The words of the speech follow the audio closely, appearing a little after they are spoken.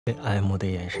这爱慕的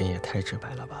眼神也太直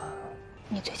白了吧！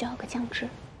你嘴角有个酱汁。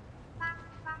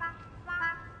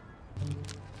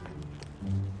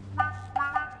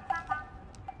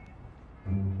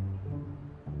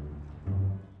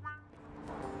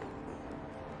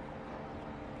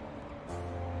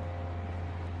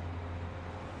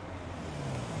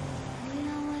我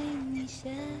要为你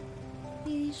写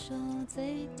一首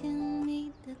最甜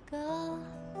蜜的歌。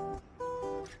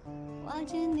 化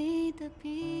解你的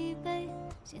疲惫，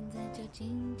现在就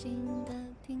静静地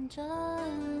听着。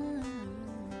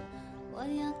我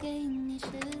要给你世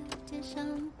界上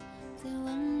最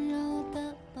温柔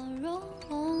的包容。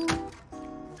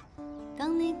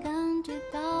当你感觉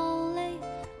到累，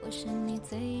我是你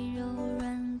最柔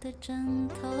软的枕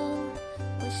头。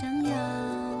我想要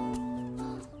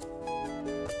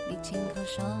你亲口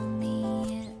说你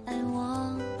也爱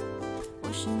我，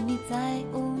我是你在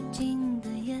无尽的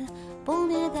夜。 不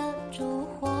灭的烛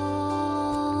火，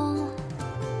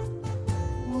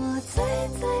我最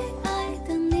最爱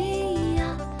的你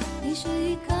呀，你是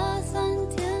一颗酸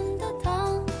甜的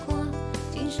糖果，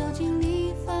紧收紧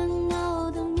你烦恼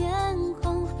的面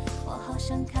孔，我好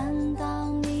想看到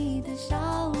你的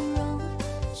笑容。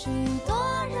许多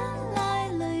人来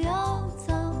了又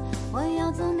走，我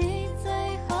要做你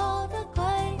最后的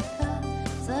归客，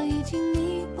所以请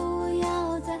你不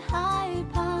要再害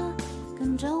怕，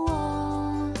跟着我。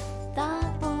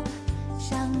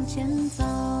 前走。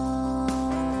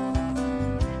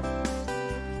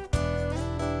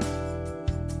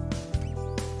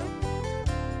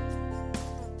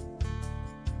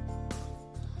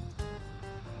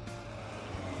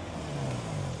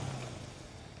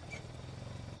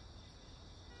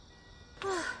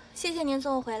谢谢您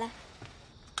送我回来。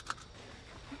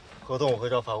合同我会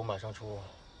找法务马上出，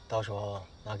到时候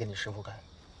拿给你师傅看。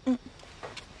嗯，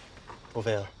不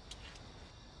费了。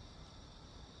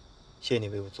 谢谢你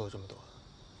为我做这么多。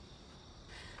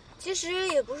其实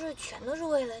也不是全都是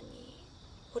为了你，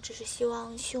我只是希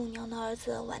望秀娘的儿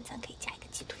子晚餐可以加一个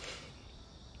鸡腿。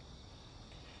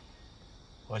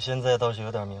我现在倒是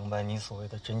有点明白你所谓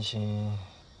的真心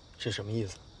是什么意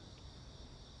思。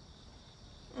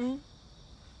嗯，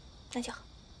那就好，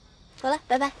走了，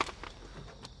拜拜。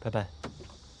拜拜。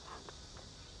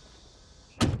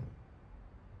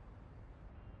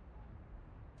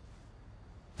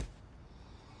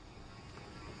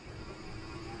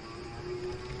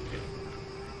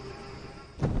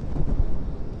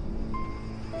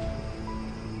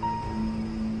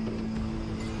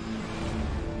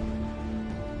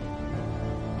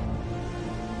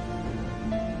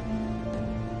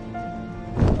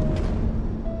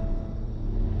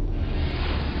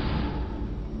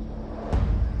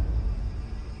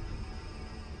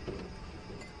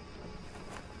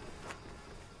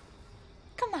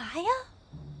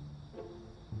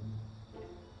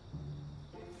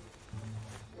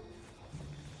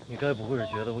 你该不会是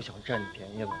觉得我想占你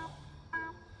便宜吧？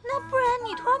那不然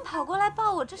你突然跑过来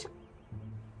抱我，这是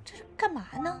干嘛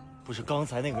呢？不是刚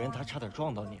才那个人他差点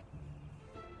撞到你。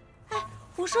哎，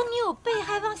我说你有被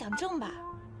害妄想症吧？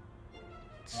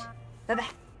拜拜。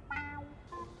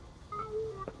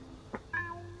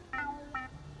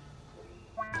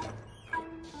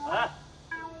哎。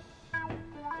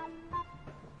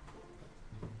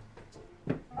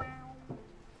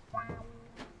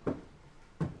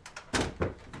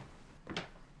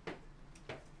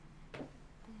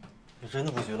 你真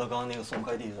的不觉得刚刚那个送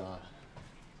快递的，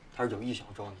他是有意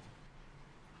想撞你？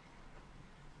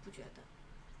不觉得。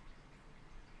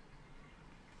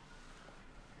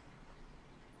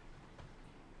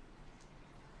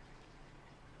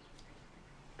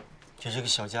这个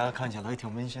小家看起来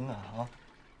挺温馨的啊。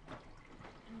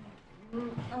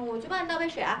我去帮你倒杯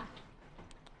水啊。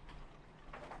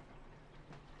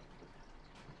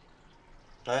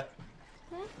哎，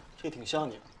这挺像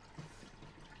你。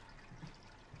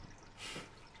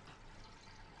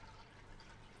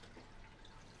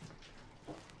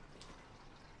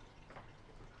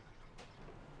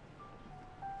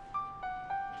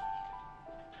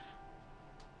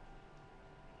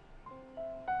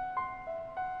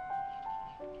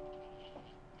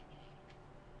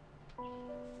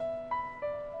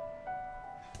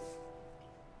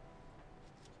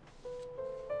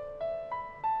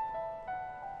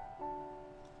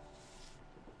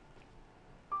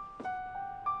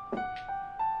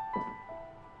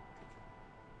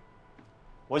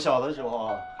 我小的时候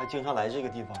啊，还经常来这个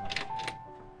地方呢。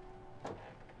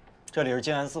这里是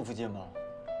静安寺附近吧？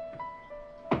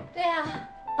对呀，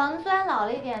房子虽然老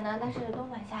了一点呢，但是冬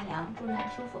暖夏凉，住着很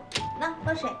舒服。那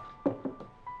喝水。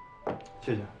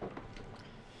谢谢。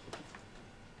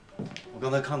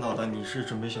刚才看到的，你是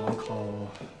准备想要考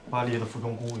巴黎的服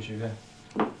装工会学院。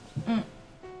嗯。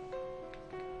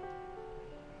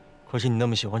可是你那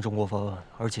么喜欢中国风，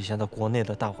而且现在国内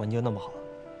的大环境那么好，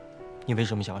你为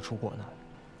什么想要出国呢？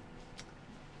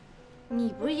你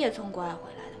不是也从国外回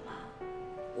来的吗？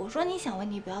我说你想问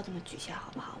题不要这么局限，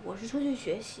好不好？我是出去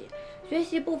学习，学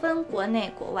习不分国内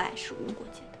国外，是无国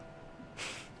界的。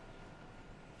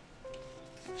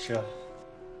是啊，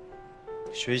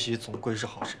学习总归是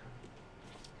好事。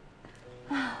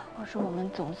啊，我说我们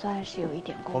总算是有一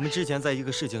点共识。我们之前在一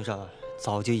个事情上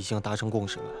早就已经达成共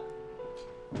识了。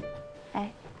哎，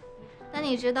那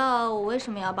你知道我为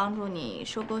什么要帮助你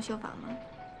收购绣坊吗？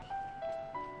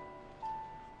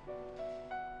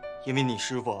因为你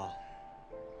师傅啊。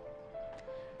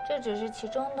这只是其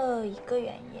中的一个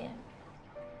原因。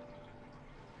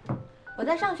我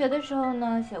在上学的时候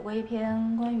呢，写过一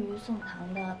篇关于宋唐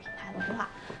的品牌文化，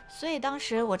所以当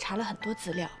时我查了很多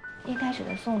资料。一开始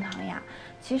的宋唐呀，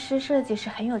其实设计是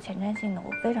很有前瞻性的，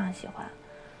我非常喜欢。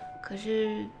可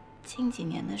是近几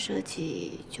年的设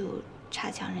计就差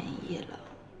强人意了。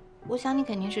我想你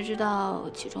肯定是知道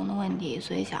其中的问题，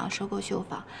所以想要收购绣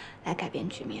坊来改变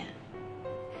局面，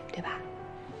对吧？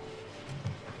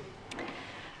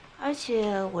而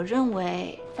且我认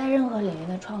为，在任何领域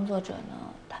的创作者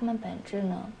呢，他们本质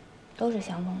呢都是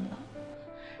相同的，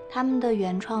他们的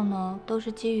原创呢都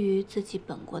是基于自己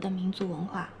本国的民族文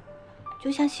化。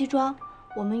就像西装，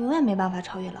我们永远没办法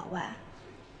超越老外，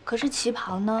可是旗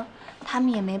袍呢，他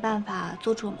们也没办法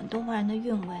做出我们东方人的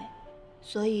韵味。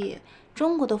所以，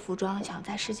中国的服装想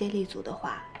在世界立足的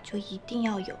话，就一定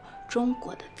要有中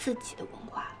国的自己的文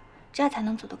化，这样才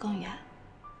能走得更远。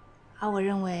而我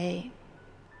认为，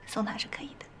宋唐是可以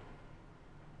的。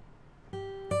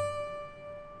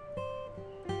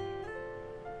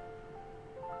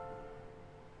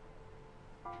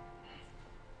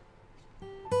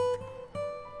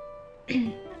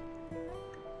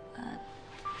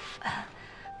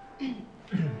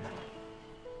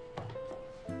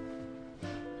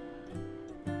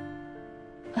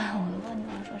我都忘记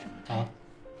我要说什么啊？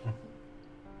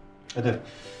哎对，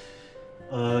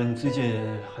你最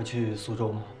近还去苏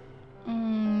州吗？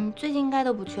最近应该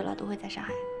都不去了，都会在上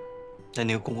海。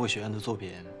那个工会学院的作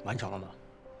品完成了吗？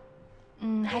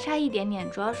还差一点点，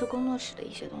主要是工作室的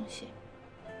一些东西。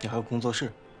你还有工作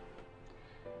室？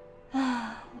我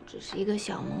只是一个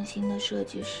小萌新的设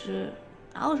计师，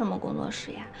哪有什么工作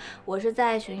室呀？我是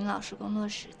在雪英老师工作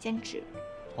室兼职。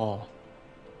哦，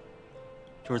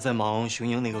就是在忙雄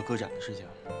鹰那个个展的事情。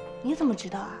你怎么知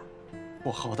道啊？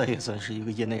我好歹也算是一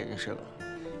个业内人士了，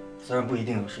虽然不一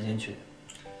定有时间去，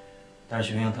但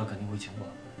是雄鹰他肯定会请我。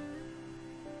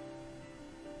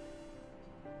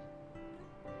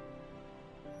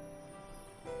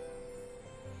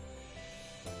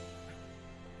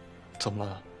怎么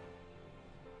了？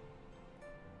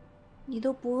你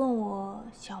都不问我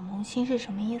小萌新是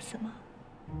什么意思吗？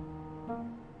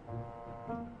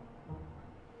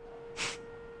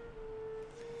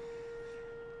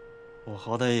我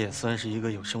好歹也算是一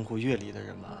个有生活阅历的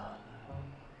人吧。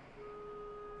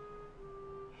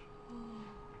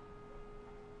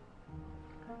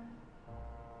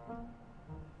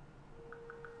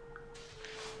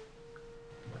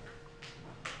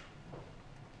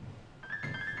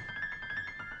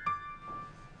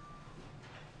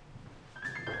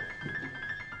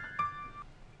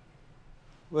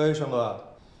喂，轩哥。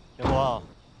杨光，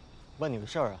问你个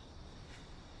事儿啊。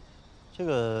这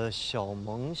个小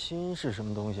萌新是什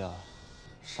么东西啊？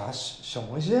啥小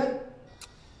萌新？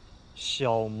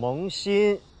小萌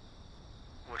新，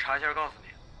我查一下告诉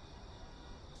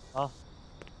你。啊，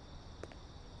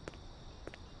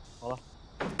好了。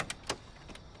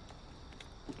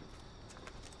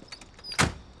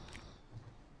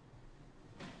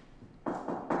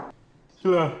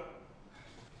是。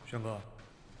轩哥。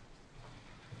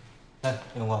哎，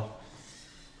杨光，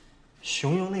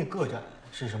雄鹰那个展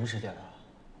是什么时间啊？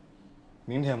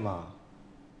明天吧。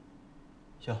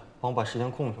行，帮我把时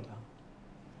间空出来。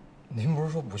您不是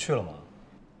说不去了吗？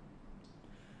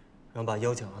人把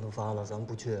邀请函都发了，咱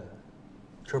不去，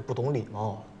这是不懂礼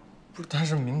貌啊！不是，但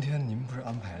是明天您不是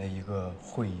安排了一个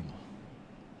会议吗？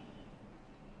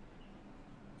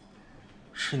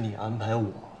是你安排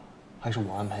我，还是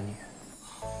我安排你？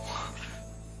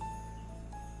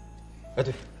哎，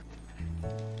对，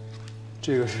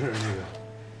这个是那个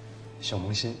小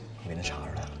萌新，我给您查出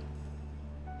来了。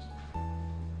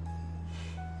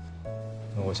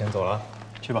那我先走了，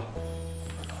去吧。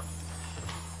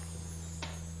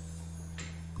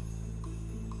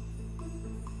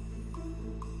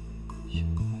小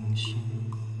萌新，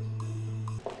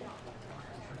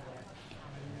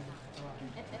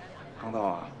刚到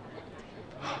啊？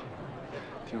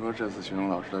听说这次徐峥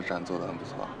老师的展做得很不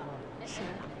错。是。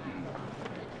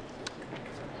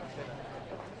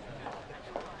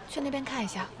去那边看一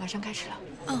下，马上开始了。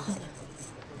嗯，好的。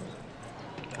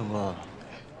成哥，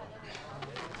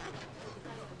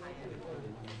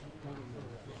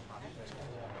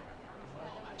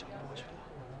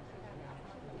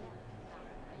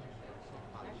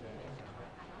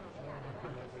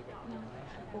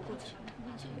我过去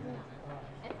面前有我。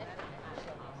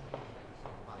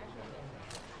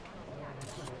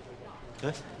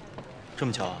哎，这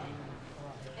么巧啊？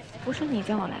不是你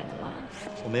叫我来的吗？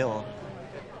我没有啊。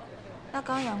那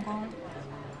刚阳光，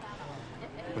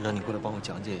我让你过来帮我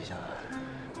讲解一下。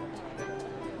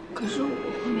可是我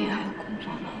后面还有工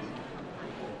作呢。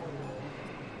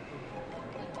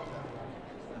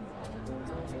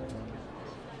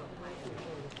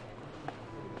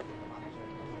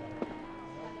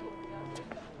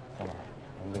老板，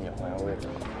我们给你换下位置，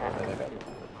在那边。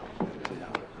谢谢啊。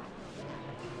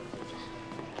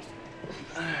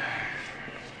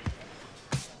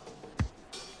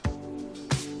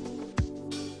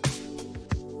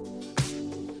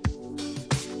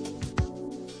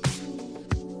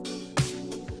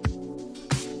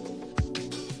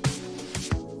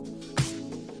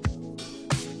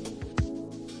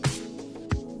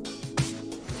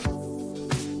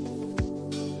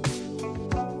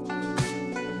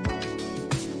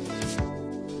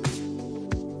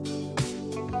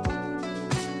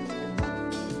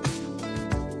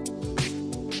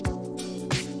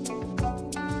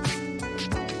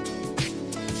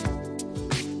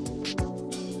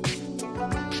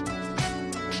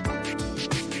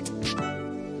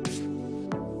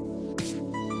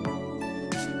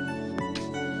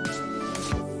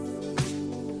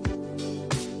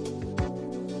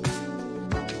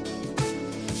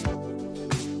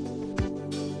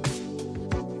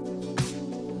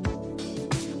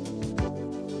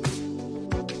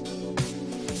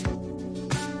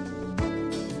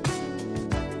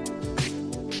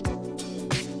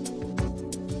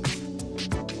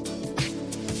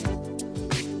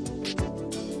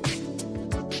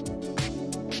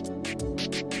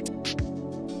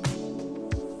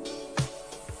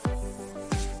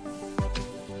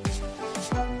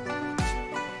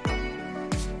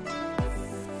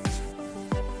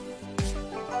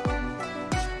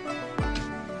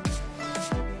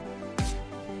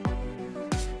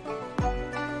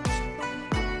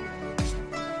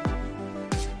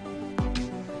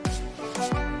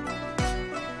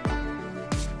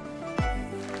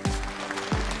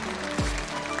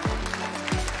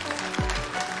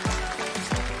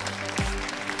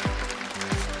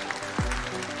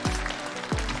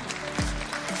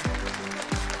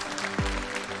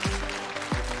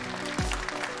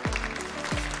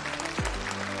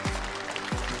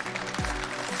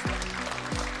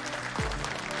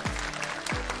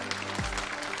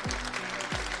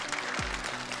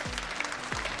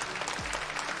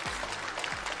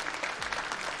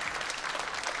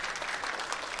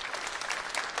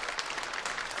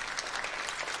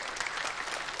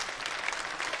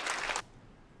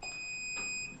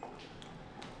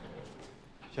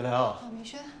小梁啊，明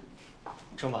轩，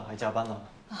这么晚还加班呢？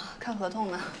啊，看合同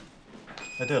呢。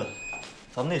哎，对了，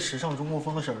咱们那时尚中国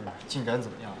风的事儿进展怎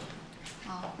么样？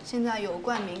啊，现在有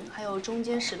冠名，还有中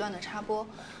间时段的插播，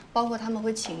包括他们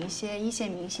会请一些一线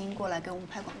明星过来给我们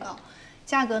拍广告，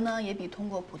价格呢也比通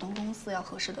过普通公司要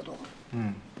合适得多。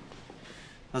嗯，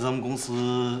那咱们公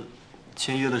司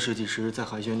签约的设计师在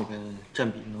海选里面占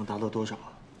比能达到多少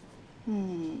啊？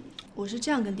我是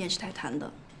这样跟电视台谈的，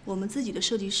我们自己的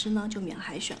设计师呢就免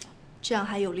海选了，这样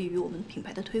还有利于我们品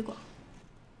牌的推广。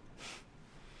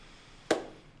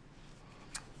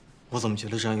我怎么觉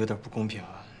得这样有点不公平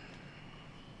啊？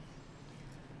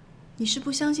你是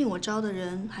不相信我招的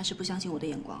人，还是不相信我的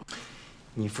眼光？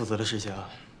你负责的事情，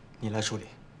你来处理。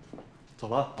走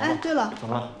了。哎，对了，怎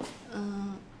么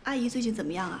了？阿姨最近怎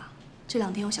么样啊？这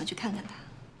2天我想去看看她。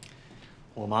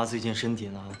我妈最近身体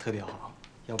呢特别好，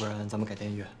要不然咱们改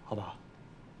天约，好不好？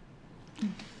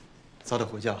早点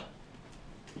回家。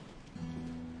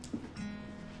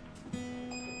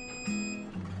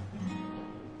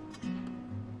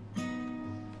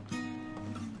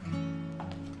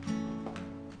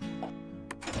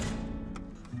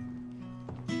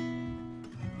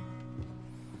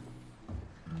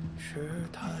是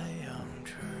太阳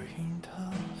指引的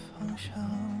方向，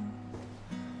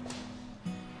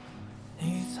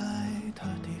你在的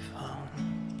地方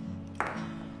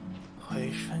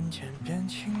会瞬间变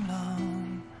晴朗。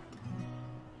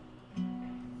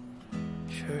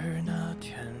是那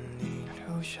天你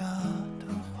留下的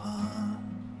花，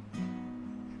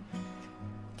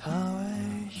它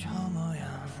微笑模样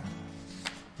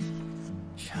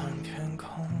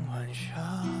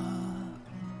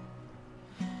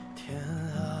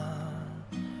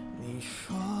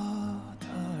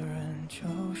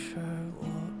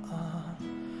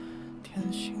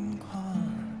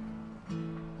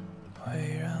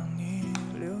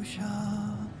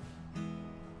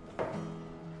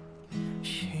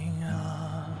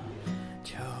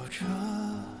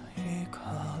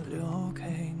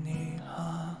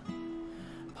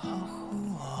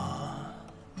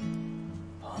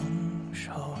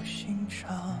手心上。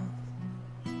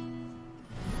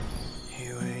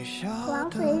王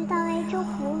子遇到了一只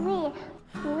狐狸，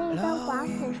狐狸跟王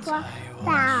子说：“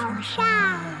早上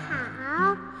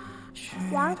好。”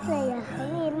王子也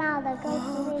很礼貌地跟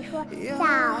狐狸说：“早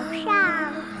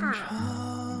上好。”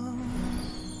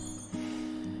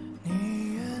你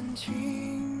眼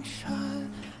睛闪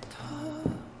的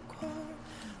光，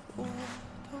我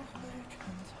都会珍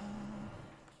藏。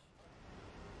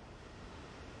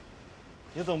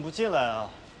你怎么不进来啊？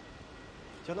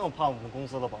就那么怕我们公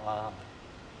司的保安啊？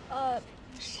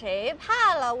谁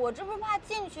怕了？我这不是怕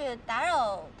进去打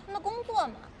扰他们的工作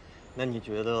吗？那你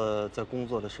觉得在工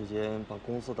作的时间把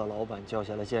公司的老板叫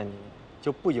下来见你，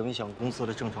就不影响公司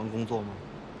的正常工作吗？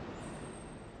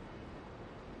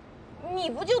你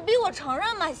不就逼我承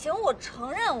认吗？行，我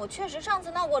承认，我确实上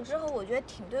次闹过之后，我觉得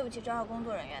挺对不起这儿工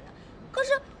作人员的。可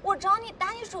是我找你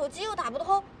打你手机又打不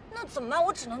通，那怎么办？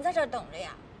我只能在这儿等着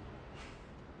呀。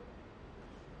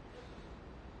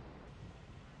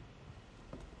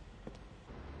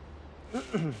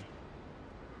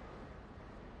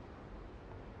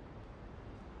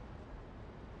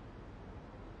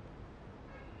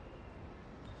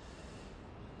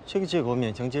这个借口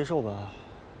勉强接受吧。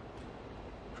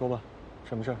说吧，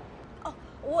什么事儿？哦，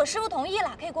我师傅同意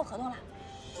了，可以过合同了。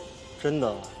真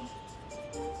的？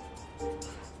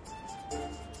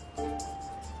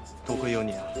多亏有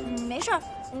你啊！没事儿，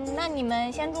那你们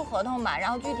先出合同吧，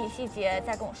然后具体细节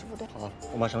再跟我师傅对。好，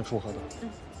我马上出合同。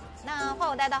那换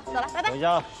我带刀，走了，拜拜。等一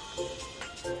下，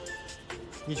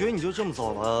你觉得你就这么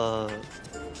走了，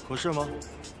合适吗？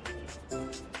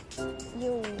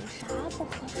有啥不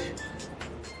合适？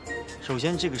首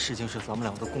先，这个事情是咱们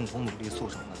俩的共同努力促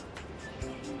成的。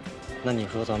那你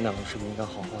说咱们两个是不是应该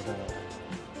好好的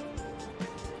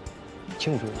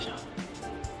庆祝一下？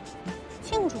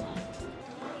庆祝？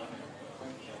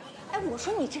哎，我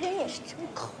说你这个人也是真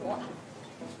抠啊！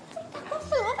大公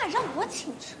司老板让我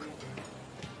请吃客。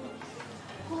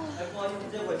哎，不好意思，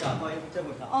这回站，不好意思，这回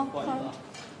站。哦，不好意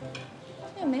思，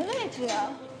也没位置呀。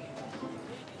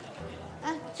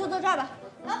哎，就坐这儿吧。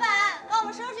老板，帮我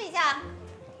们收拾一下。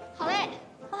好嘞。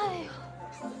哎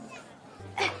呦，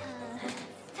哎，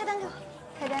菜单给我，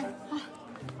菜单啊，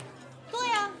坐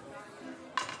呀。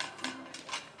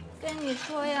跟你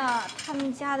说呀，他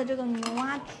们家的这个牛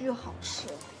蛙巨好吃，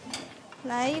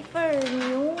来一份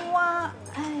牛蛙，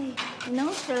哎，你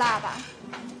能吃辣吧？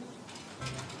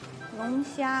龙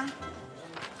虾，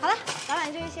好了，老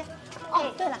板就这些。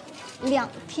哦，对了，2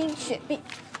听雪碧。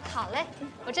好嘞，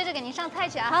我这就给您上菜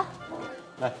去啊。好，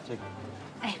来这个。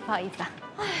哎，不好意思啊。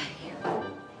哎呦，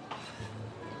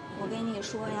我跟你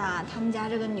说呀，他们家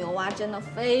这个牛蛙真的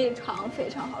非常非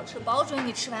常好吃，保准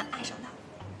你吃完爱上它。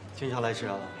经常来吃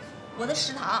啊？我的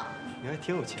食堂，你还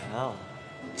挺有钱啊。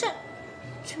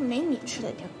这没你吃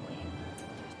的店贵。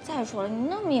再说了，你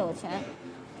那么有钱，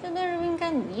这顿是不是应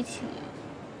该你请呀？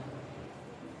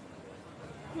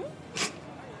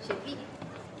雪碧。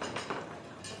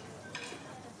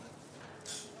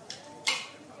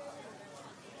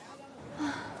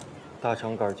大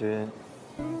肠杆菌。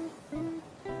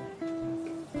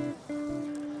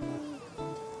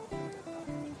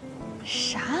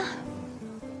啥？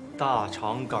大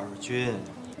肠杆菌，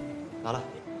拿来。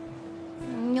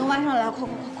牛蛙上来，快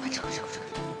吃！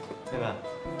妹妹，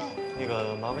那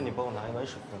个麻烦你帮我拿一碗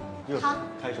水，热水，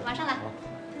开水。马上来。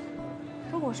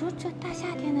不是我说这大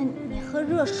夏天的你喝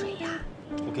热水呀？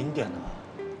我给你点的。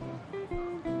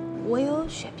我有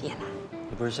雪碧啦。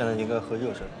你不是现在应该喝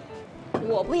热水吗？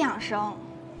我不养生，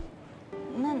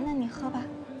那你喝吧。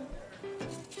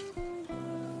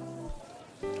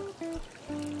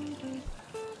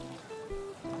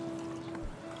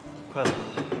快了。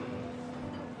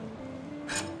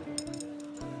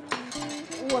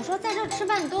我说在这吃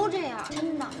饭都这样，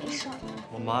真的没事儿。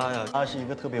我妈呀，她是一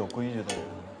个特别有规矩的人。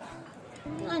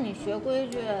那你学规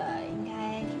矩应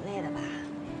该挺累的吧？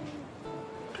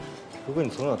如果你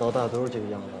从小到大都是这个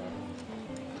样子，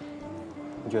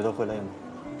你觉得会累吗？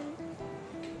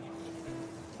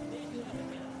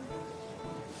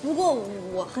不过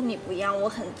我和你不一样，我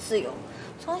很自由。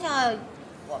从小，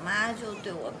我妈就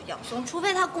对我比较松，除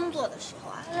非她工作的时候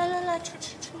啊。来，吃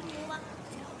牛蛙，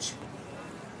贼好吃。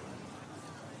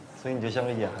所以你就像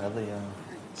个野孩子一样。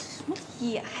什么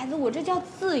野孩子？我这叫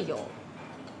自由。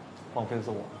放飞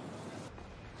自我。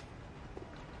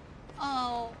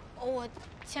我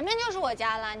前面就是我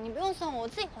家了，你不用送我，我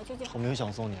自己回去就好。我没有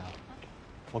想送你啊，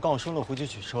我刚好顺路回去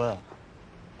取车呀。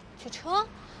取车？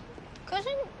可是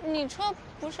你车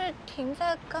不是停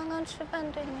在刚刚吃饭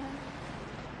对面？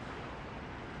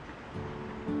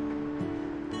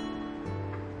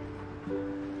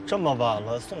这么晚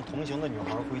了，送同行的女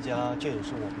孩回家，这也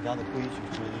是我们家的规矩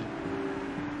之一。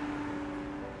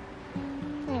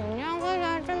你们家规矩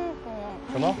还真多。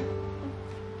什么？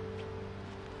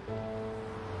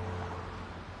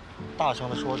大声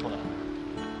的说出来。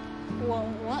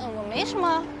我没什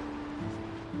么。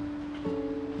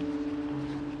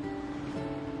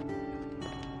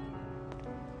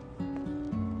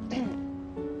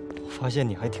我发现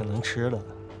你还挺能吃的。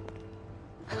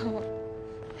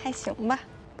还行吧。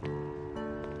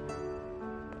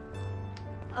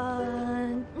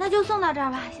那就送到这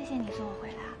儿吧，谢谢你送我回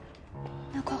来。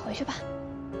那快回去吧。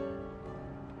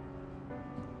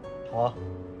好啊。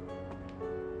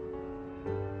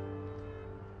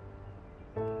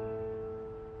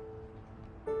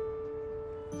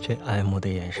这爱慕的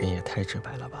眼神也太直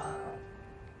白了吧！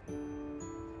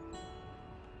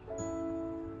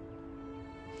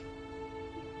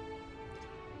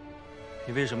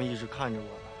你为什么一直看着我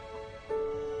呢？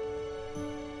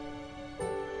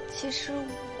其实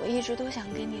我一直都想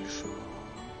跟你说，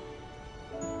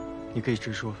你可以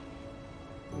直说。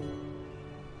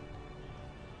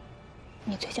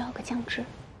你嘴角有个酱汁。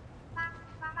啊，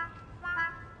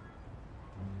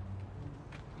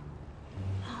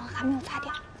还没有擦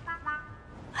掉。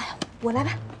哎呀，我来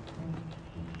吧。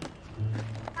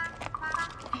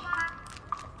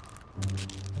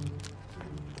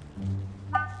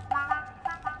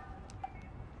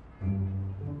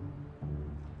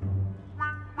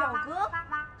表哥，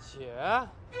姐，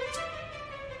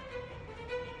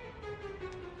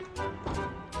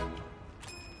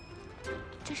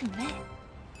这是你妹？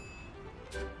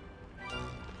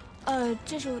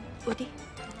这是我弟。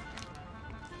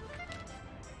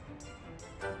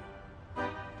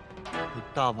你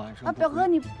大晚上啊，表哥，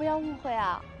你不要误会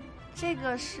啊，这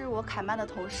个是我凯曼的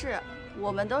同事，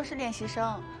我们都是练习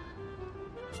生。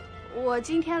我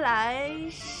今天来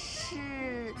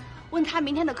是问他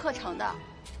明天的课程的，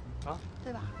啊，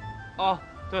对吧？哦，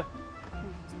对。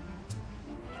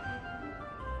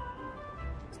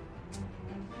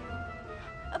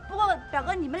不过表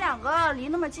哥，你们两个离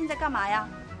那么近，在干嘛呀？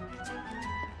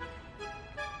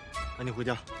赶紧回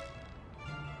家。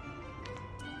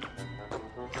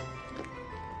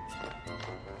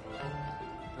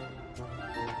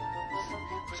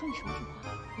我说你什么情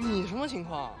况？你什么情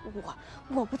况？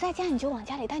我不在家，你就往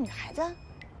家里带女孩子？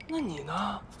那你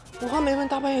呢？我还没问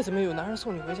大半夜怎么有男人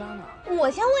送你回家呢。我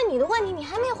先问你的问题，你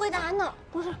还没回答呢。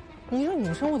不是，你是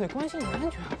女生，我得关心你的安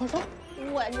全。快说。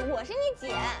我是你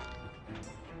姐。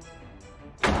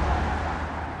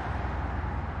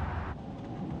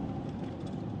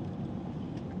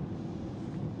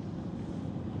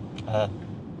哎，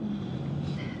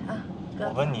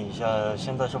我问你一下，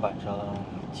现在是晚上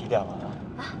几点了？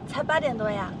啊，才8点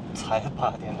多呀。才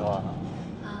8点多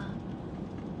啊！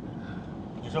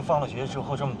你这放了学之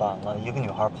后这么晚了，一个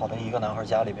女孩跑到一个男孩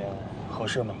家里边，合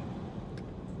适吗？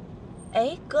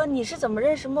哎，哥，你是怎么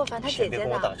认识莫凡他姐姐的？别跟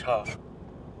我打岔，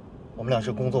我们俩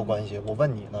是工作关系。我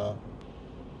问你呢。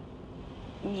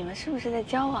你们是不是在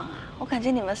交往啊？我感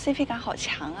觉你们 CP 感好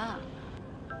强啊。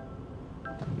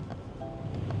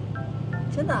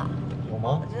真的？有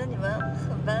吗？我觉得你们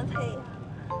很般配呀。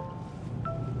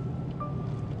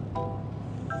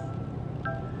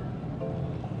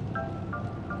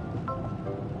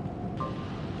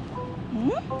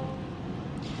嗯？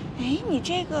哎，你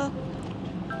这个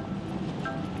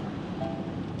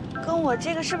跟我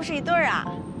这个是不是一对儿啊？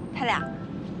他俩？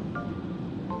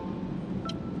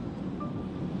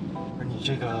不是你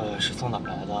这个是从哪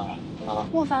来的啊？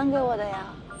莫凡给我的呀。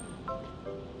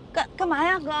干嘛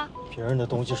呀，哥？别人的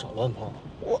东西少乱碰。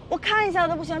我看一下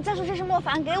都不行。再说这是莫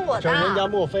凡给我的。这是人家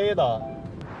莫非的。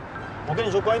我跟你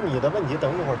说，关于你的问题，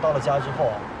等一会儿到了家之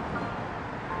后，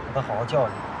我再好好教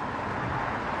你。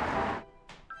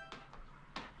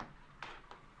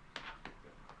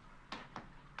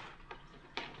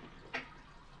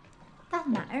大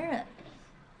男人，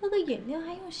喝个饮料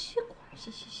还用吸管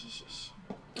吸。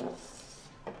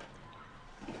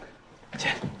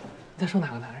姐，你在说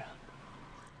哪个男人？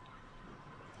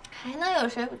还能有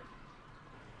谁？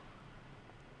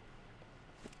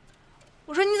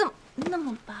我说你怎么那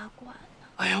么八卦呢？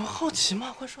哎呀，我好奇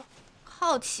嘛，快说。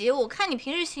好奇？我看你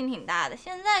平时心挺大的，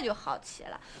现在就好奇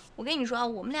了。我跟你说啊，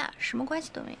我们俩什么关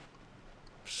系都没有。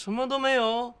什么都没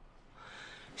有？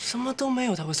什么都没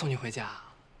有，他会送你回家？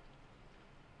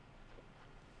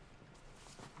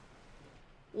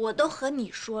我都和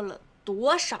你说了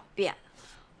多少遍了，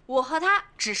我和他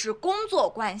只是工作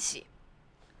关系，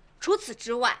除此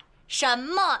之外什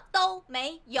么都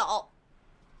没有。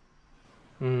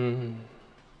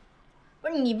不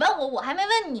是你问我，我还没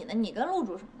问你呢，你跟陆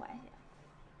主什么关系？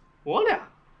我俩？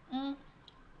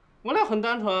我俩很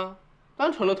单纯啊，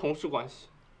单纯的同事关系。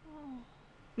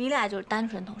你俩就是单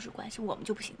纯同事关系，我们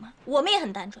就不行吗？我们也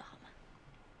很单纯，好吗？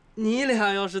你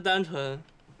俩要是单纯，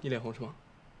你脸红是吗？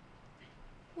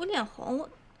我脸红，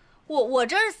我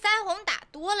这是腮红打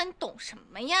多了，你懂什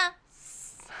么呀？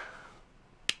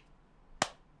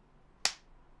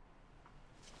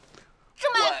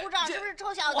这么爱鼓掌是不是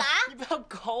臭小子啊？你不要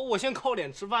搞我，先靠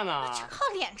脸吃饭呐！去靠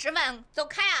脸吃饭，走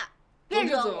开啊！别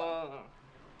惹我！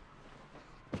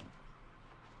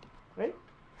哎，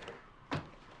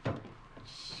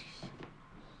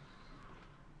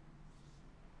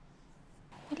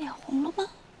我脸红了吗？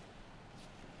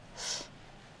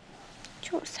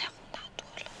就是腮红打多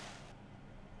了。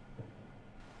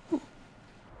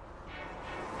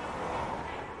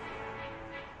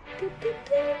嘟嘟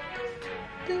嘟嘟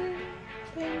嘟，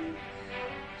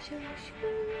小熊，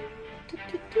嘟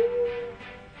嘟嘟，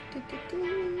嘟嘟嘟，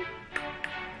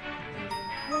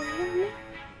啦啦啦。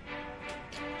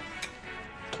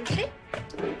是谁？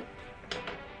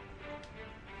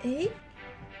哎。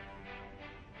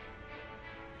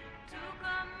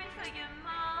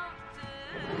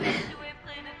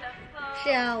是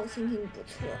啊，我心情不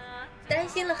错，担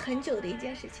心了很久的一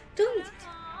件事情终于解决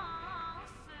了。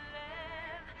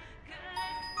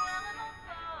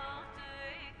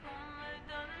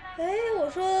哎，我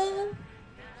说，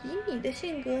以你的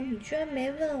性格，你居然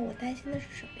没问我担心的是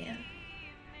什么呀？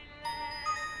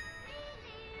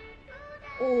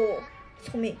哦，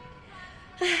聪明。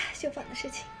哎，秀坊的事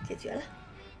情解决了。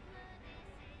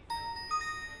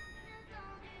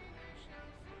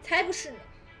才不是呢。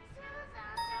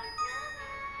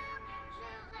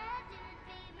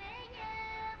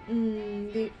秘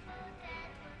密。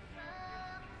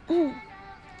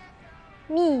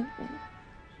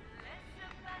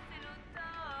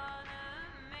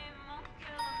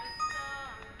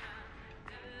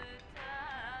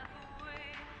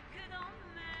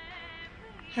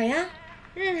好呀，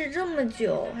认识这么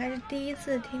久，还是第一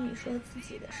次听你说自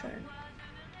己的事儿呢。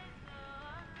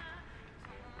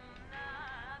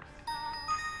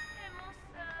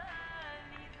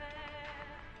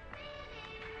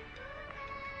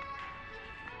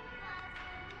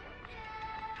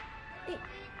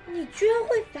你居然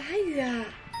会法语啊？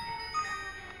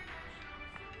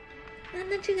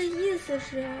那这个意思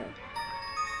是？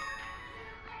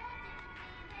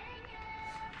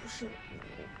不是，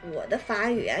我的法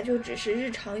语啊，就只是日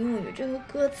常用语，这个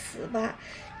歌词吧，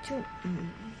就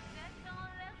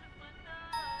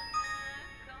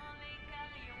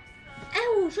哎，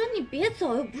我说你别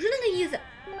走，又不是那个意思。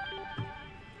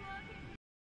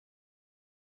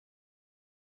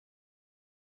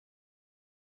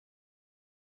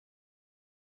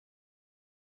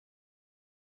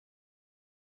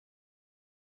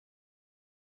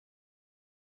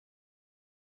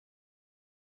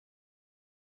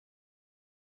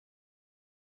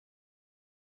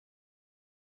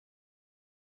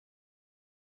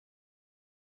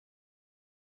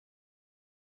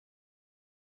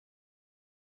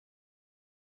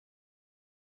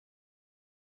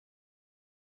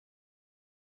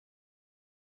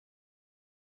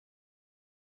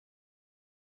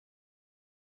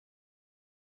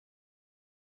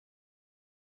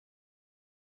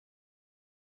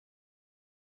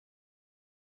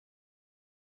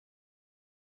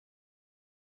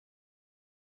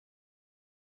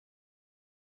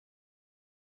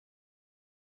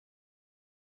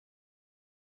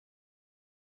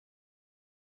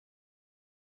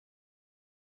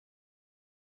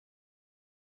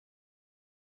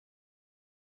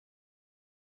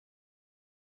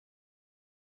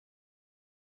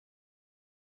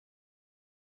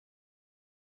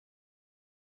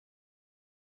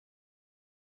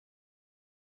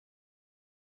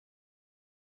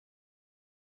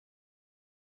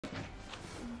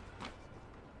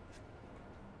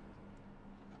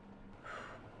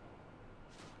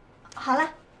好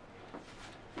了。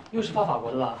又是发法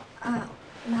国的吧？啊，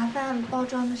麻烦包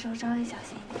装的时候稍微小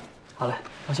心一点。好嘞，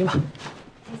放心吧。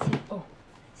谢谢。哦，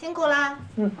辛苦啦。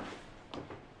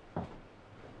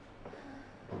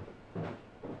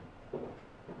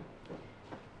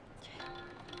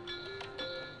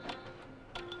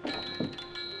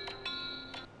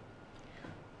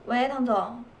喂，唐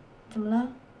总，怎么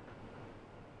了？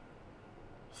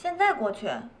现在过去？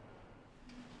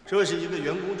这是一个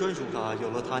员工专属卡，有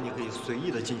了它，你可以随意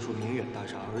的进出明远大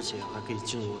厦，而且还可以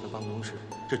进入我的办公室。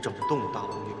这整栋大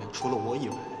楼里面，除了我以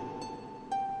外，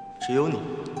只有你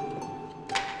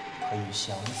可以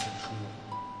享此出入。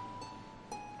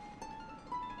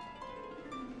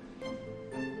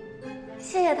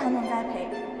谢谢唐总栽培，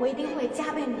我一定会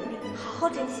加倍努力，好好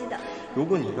珍惜的。如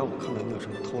果你让我看到你有什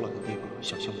么偷懒的地方，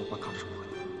小心我把卡收回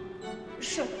来。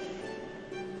是。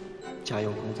加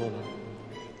油工作吧。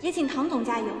也请唐总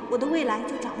加油，我的未来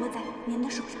就掌握在您的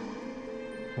手上了。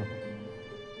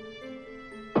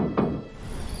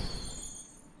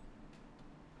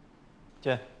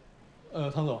姐，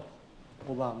唐总，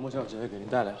我把莫小姐给您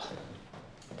带来了。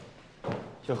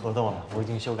这合同啊，我已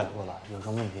经修改过了，有什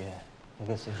么问题你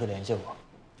可以随时联系我。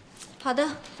好的，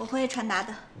我会传达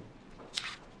的。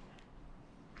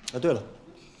啊，对了，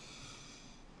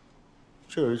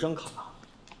这有一张卡，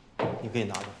你可以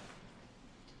拿着。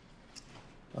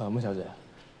莫小姐，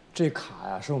这卡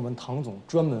呀是我们唐总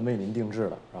专门为您定制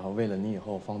的，然后为了您以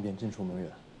后方便进出名媛。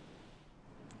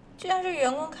既然是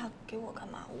员工卡，给我干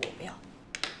嘛？我不要。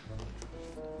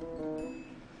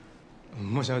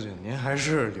莫小姐，您还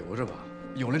是留着吧。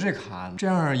有了这卡，这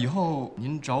样以后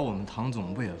您找我们唐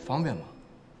总不也方便吗？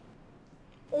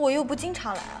我又不经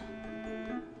常来啊。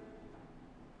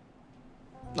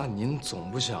那您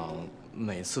总不想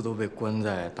每次都被关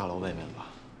在大楼外面吧？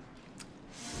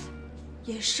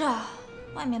也是啊，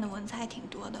外面的蚊子还挺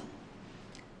多的。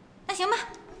那行吧，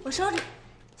我收着。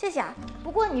谢谢啊，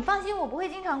不过你放心，我不会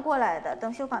经常过来的。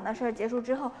等修访的事儿结束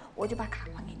之后，我就把卡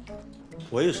还给你。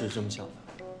我也是这么想的。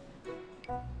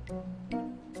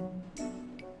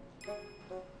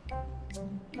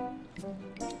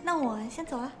那我先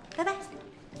走了，拜拜。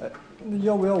哎，那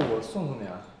要不要我送送你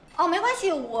啊？哦，没关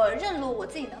系，我认路，我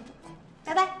自己能走。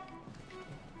拜拜。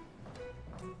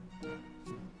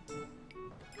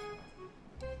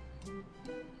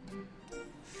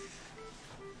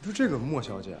就这个莫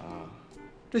小姐啊，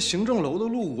这行政楼的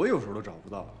路我有时候都找不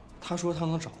到，她说她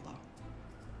能找到。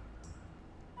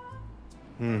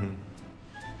嗯。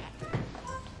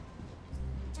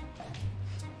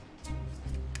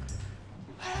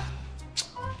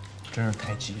真是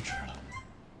太机智了。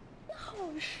好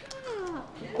帅啊！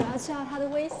我要去要他的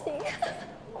微信。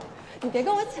你别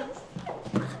跟我抢。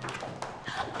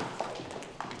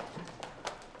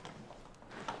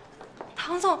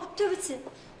唐总，对不起，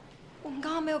我们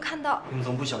刚刚没有看到。你们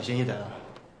总不小心一点啊？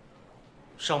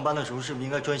上班的时候是不是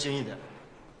应该专心一点？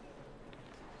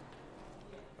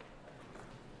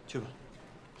去吧。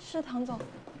是唐总。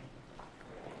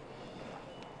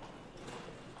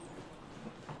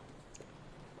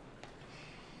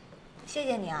谢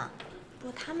谢你啊，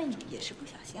不过他们也是不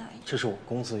小心而已。这是我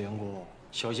公司员工，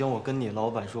小心我跟你老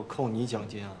板说扣你奖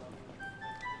金啊！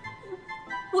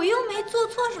我又没做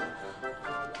错什么，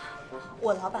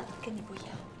我老板跟你不一样。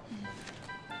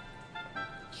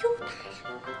又打人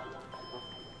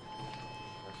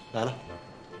来了。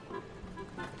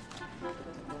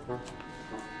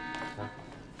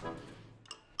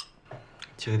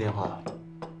接个电话。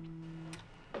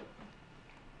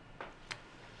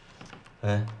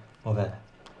喂，莫贝。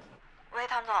喂，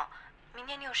唐总，明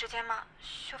天你有时间吗？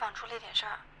修访出了一点事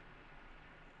儿。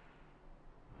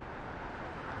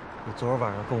你昨儿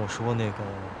晚上跟我说那个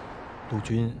陆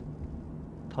军，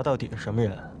他到底是什么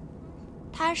人？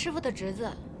他是师傅的侄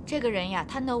子，这个人呀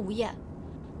贪得无厌，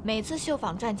每次秀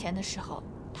坊赚钱的时候，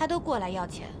他都过来要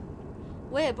钱。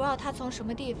我也不知道他从什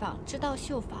么地方知道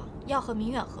秀坊要和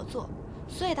明远合作，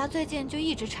所以他最近就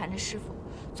一直缠着师傅。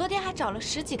昨天还找了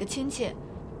10几个亲戚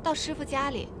到师傅家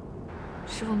里，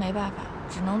师傅没办法，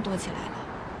只能躲起来了。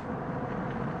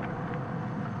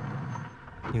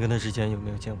你跟他之前有没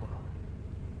有见过？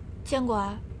见过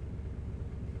啊。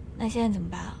那现在怎么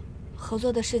办啊？合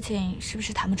作的事情是不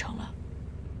是谈不成了？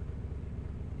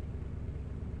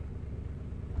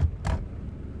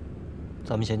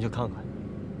咱们先去看看。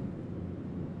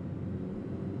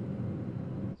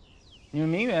你们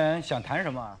明远想谈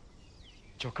什么，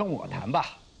就跟我谈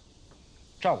吧，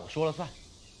照我说了算，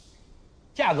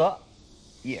价格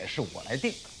也是我来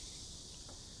定。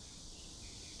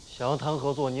想要谈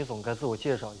合作，你总该自我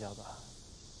介绍一下吧？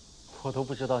我都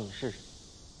不知道你是谁。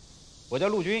我叫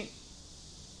陆军，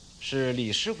是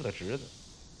李师傅的侄子，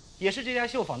也是这家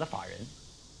绣坊的法人。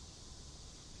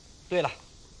对了，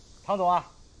唐总啊，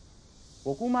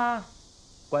我姑妈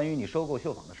关于你收购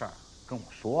绣坊的事儿跟我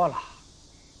说了，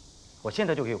我现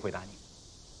在就可以回答你，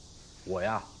我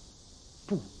呀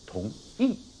不同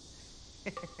意。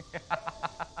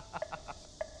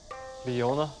理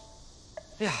由呢？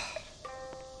哎呀，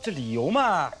这理由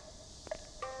嘛，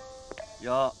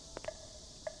哟，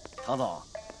唐总，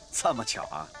这么巧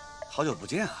啊，好久不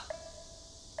见啊！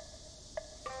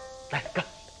来干，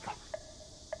走。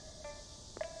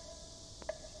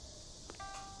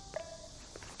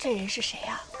这人是谁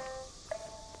呀？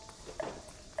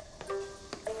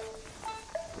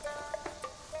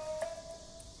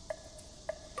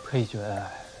配角，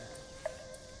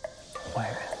坏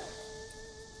人。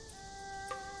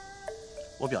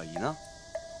我表姨呢？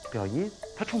表姨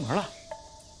她出门了。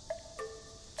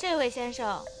这位先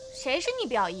生，谁是你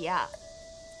表姨啊？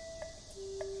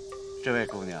这位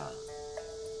姑娘，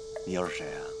你又是谁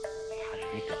啊？他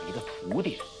是你表姨的徒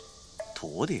弟。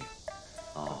徒弟？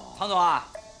哦，唐总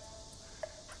啊，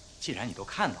既然你都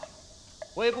看到了，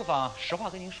我也不妨实话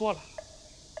跟您说了，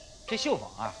这绣坊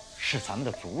啊是咱们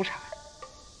的祖产，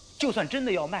就算真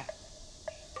的要卖，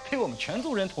得我们全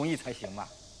族人同意才行嘛。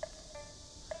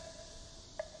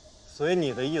所以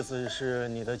你的意思是，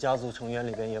你的家族成员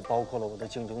里边也包括了我的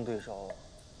竞争对手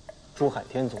朱海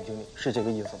天总经理，是这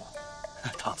个意思吧？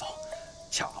唐总，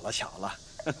巧了巧了。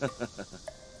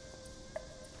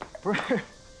不是，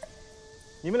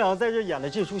你们两个在这演的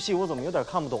这出戏，我怎么有点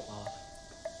看不懂啊？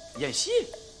演戏？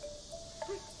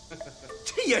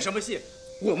这演什么戏？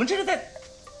我们这是在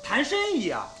谈生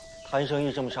意啊！谈生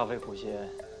意这么煞费苦心，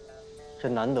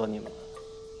真难得你们了。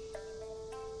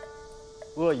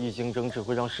恶意竞争只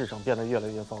会让市场变得越来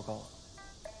越糟糕。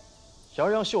想要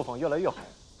让绣坊越来越好，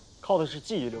靠的是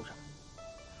技艺流产，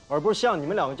而不是像你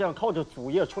们两个这样靠着祖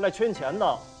业出来圈钱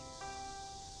的。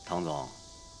唐总，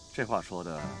这话说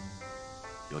的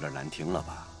有点难听了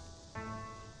吧？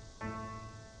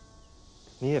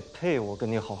你也配我跟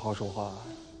你好好说话？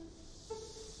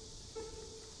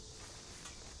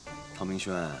唐明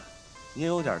轩，你也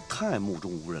有点太目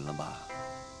中无人了吧？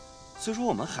虽说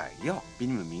我们海药比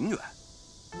你们名远，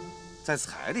在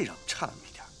财力上差那么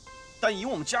一点，但以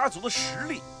我们家族的实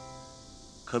力，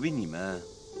可比你们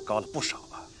高了不少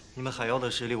吧？你们海妖的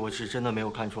实力，我是真的没有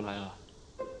看出来了。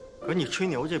可你吹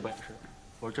牛这本事，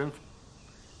我是真服。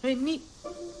哎，你，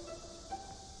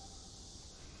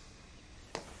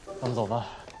咱们走吧，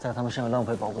在他们身上浪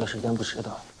费宝贵的时间不值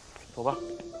得。走吧。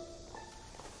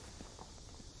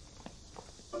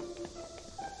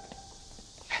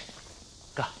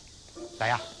哥，来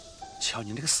呀！瞧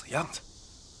您这个死样子。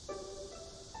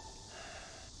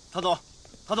唐总，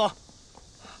唐总，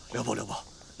留步，留步，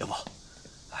留步！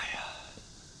哎呀，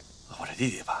我这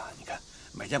弟弟吧，你看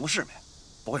没见过世面，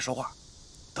不会说话，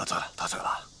得罪了，得罪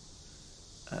了。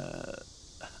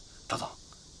唐总，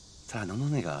咱俩能不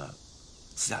能那个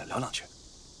私下里聊两句？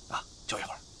啊，就一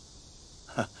会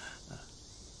儿。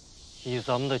以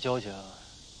咱们的交情，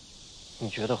你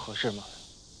觉得合适吗？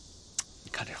你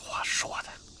看这话说的。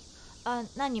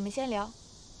那你们先聊，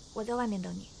我在外面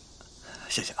等你。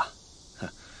谢谢啊。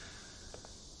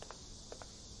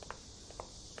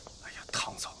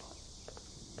唐总，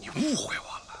你误会我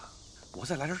了。我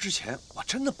在来这之前，我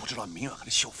真的不知道明远和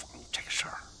这绣坊这个事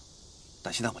儿。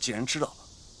但现在我既然知道了，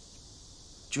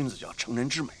君子就要成人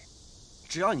之美。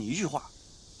只要你一句话，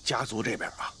家族这边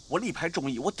啊，我力排众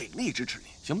议，我鼎力支持你，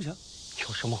行不行？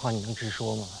有什么话你能直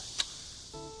说吗？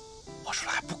我说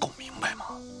的还不够明白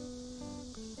吗？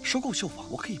收购绣坊，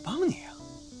我可以帮你啊，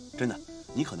真的。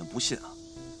你可能不信啊，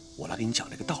我来给你讲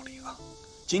这个道理啊。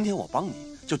今天我帮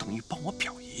你，就等于帮我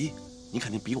表姨。你肯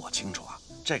定比我清楚啊，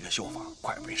这个绣坊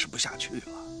快维持不下去了。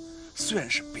虽然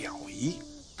是表姨，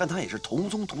但她也是同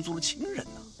宗同族的亲人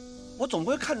呢。我总不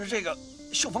会看着这个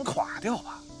绣坊垮掉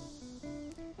吧？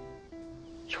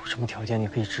有什么条件你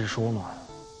可以直说嘛。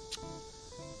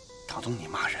唐总，你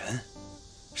骂人，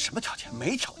什么条件？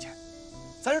没条件，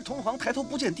咱是同行，抬头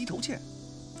不见低头见。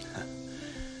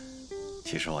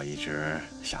其实我一直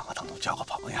想和唐总交个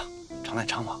朋友，常来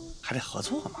常往，还得合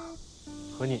作嘛。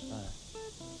和你们。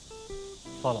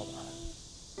算了吧。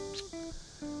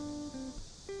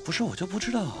不是，我就不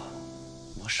知道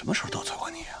我什么时候得罪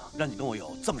过你啊，让你跟我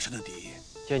有这么深的敌意。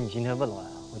既然你今天问来，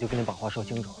我就跟你把话说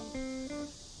清楚。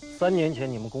3年前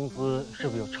你们公司是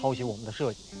不是有抄袭我们的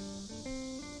设计？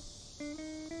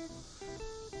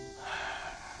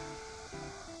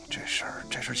这事儿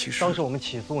其实当时我们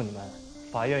起诉你们，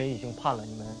法院也已经判了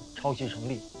你们抄袭成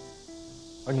立，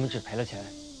而你们只赔了钱，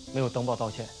没有登报道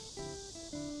歉，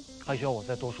还需要我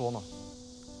再多说吗？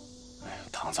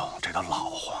唐总，这都老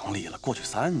黄历了，过去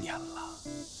3年了，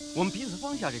我们彼此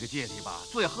放下这个芥蒂吧，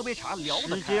坐下喝杯茶，聊得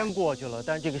开。时间过去了，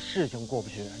但这个事情过不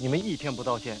去。你们一天不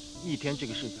道歉，一天这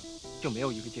个事情就没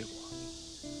有一个结果。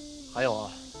还有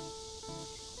啊，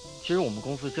其实我们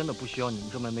公司真的不需要你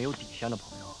们这么没有底线的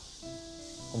朋友。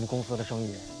我们公司的生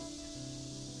意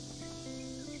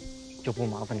就不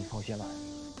麻烦你操心了。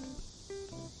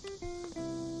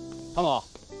唐总。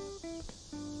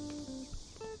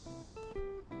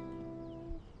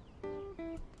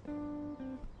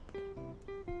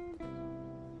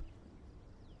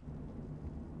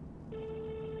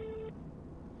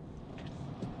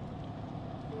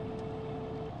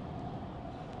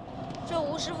这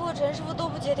吴师傅、陈师傅都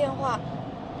不接电话，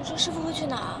你说师傅会去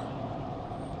哪？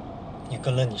你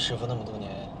跟了你师傅那么多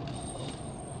年，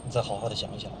你再好好的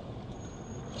想一想，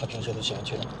他平时都喜欢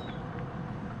去哪？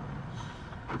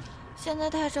现在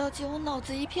太着急，我脑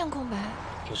子一片空白。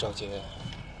陆小姐，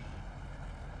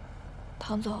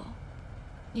唐总，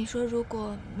你说如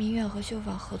果明远和秀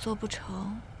坊合作不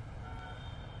成，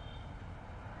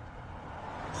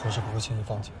我是不会轻易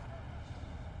放弃的。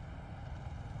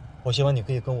我希望你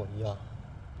可以跟我一样，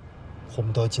我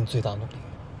们都要尽最大努力，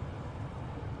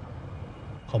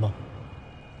好吗？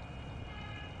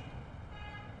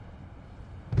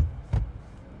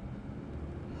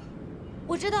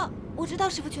我知道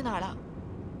师傅去哪儿了。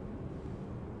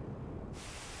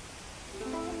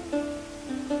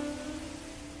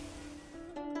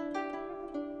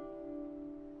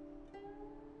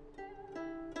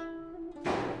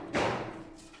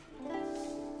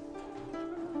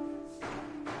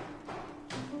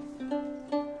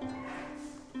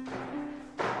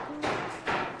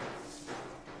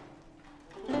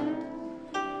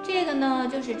这个呢，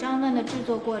就是章论的制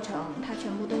作过程，它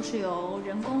全部都是由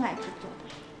人工来制作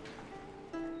的。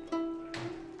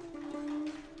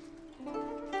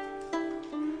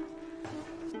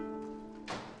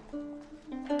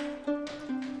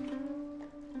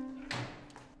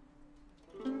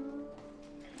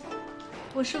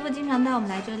我师傅经常带我们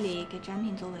来这里给展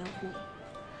品做维护，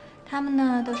他们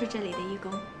呢都是这里的义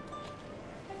工。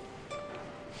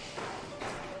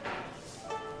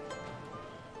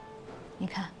你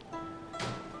看，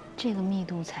这个密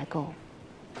度才够。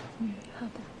好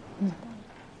的。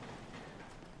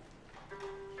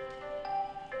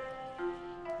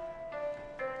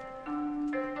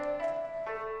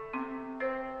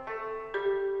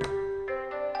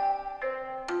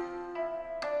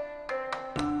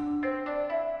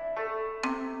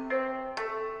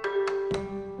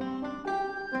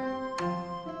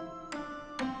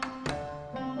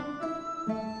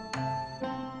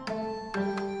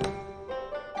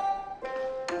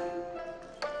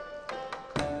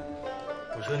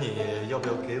我说你要不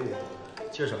要给我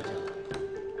介绍一下？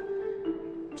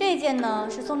这件呢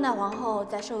是宋代皇后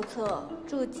在寿册、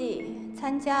注记、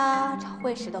参加朝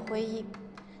会时的徽衣，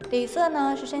底色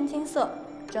呢是深青色，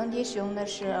整体使用的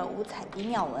是五彩滴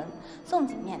妙纹宋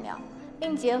锦面料，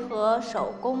并结合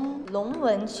手工龙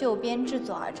纹绣边制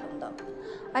作而成的。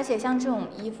而且像这种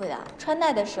衣服呀，穿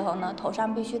戴的时候呢，头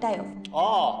上必须带有。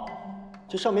哦，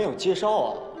这上面有介绍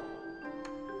啊。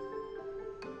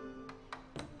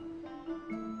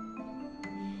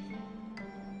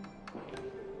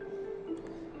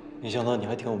没想到你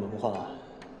还挺有文化，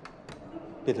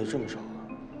背得这么熟。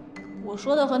我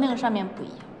说的和那个上面不一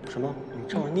样。什么？你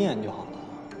照着念就好了。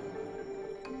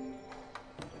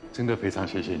真的非常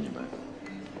谢谢你们，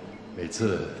每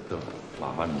次都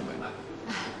麻烦你们了。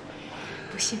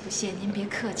不谢不谢，您别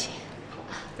客气。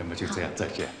那么就这样，再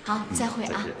见。好，再会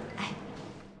啊。再见。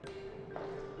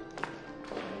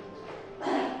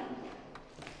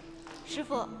师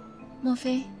傅，莫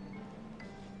非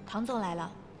唐总来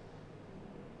了？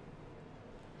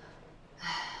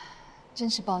真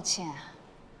是抱歉啊，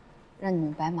让你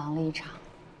们白忙了一场。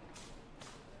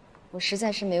我实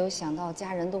在是没有想到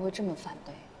家人都会这么反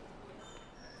对。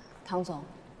唐总，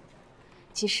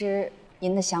其实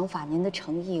您的想法、您的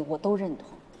诚意我都认同，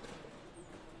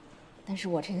但是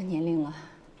我这个年龄了，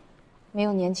没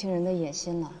有年轻人的野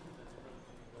心了，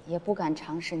也不敢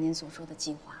尝试您所说的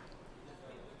计划。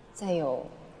再有，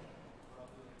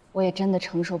我也真的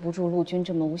承受不住陆军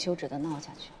这么无休止的闹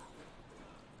下去了。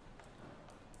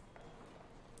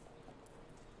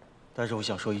但是我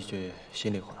想说一句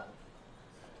心里话，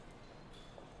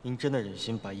您真的忍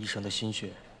心把一生的心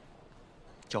血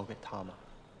交给他吗？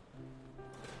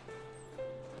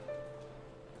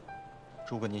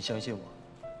如果您相信我，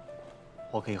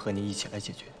我可以和您一起来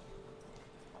解决。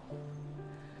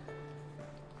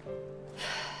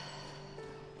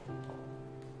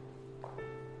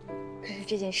可是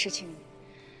这件事情，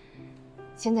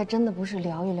现在真的不是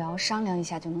聊一聊、商量一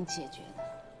下就能解决的。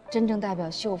真正代表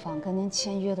绣坊跟您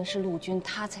签约的是陆军，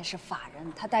他才是法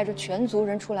人，他带着全族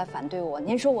人出来反对我，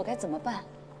您说我该怎么办？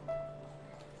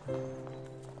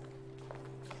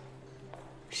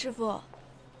师傅，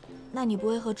那你不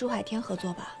会和朱海天合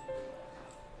作吧？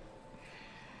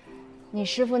你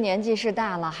师傅年纪是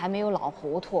大了，还没有老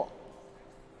糊涂。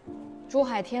朱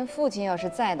海天父亲要是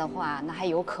在的话，那还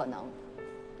有可能。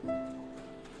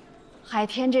海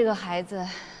天这个孩子，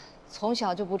从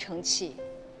小就不成器。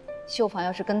绣坊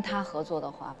要是跟他合作的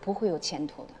话，不会有前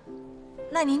途的。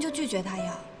那您就拒绝他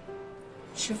呀，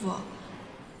师傅。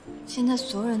现在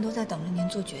所有人都在等着您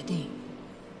做决定，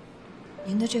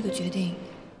您的这个决定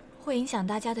会影响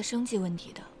大家的生计问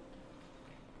题的。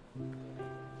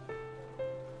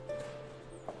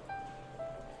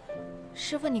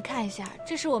师傅，你看一下，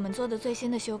这是我们做的最新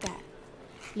的修改，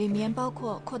里面包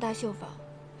括扩大绣坊，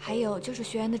还有就是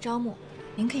学员的招募，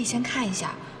您可以先看一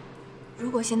下。如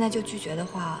果现在就拒绝的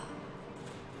话，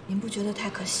您不觉得太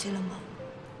可惜了吗？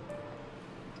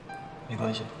没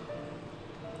关系，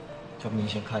要不您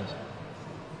先看一下。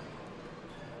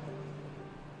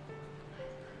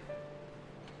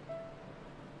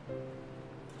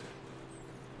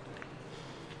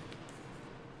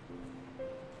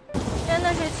真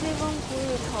的是凄风苦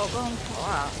雨愁更愁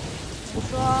啊！你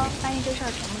说万一这事儿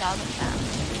成不了怎么办？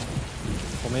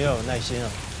我们要有耐心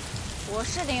啊。我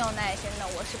是挺有耐心的，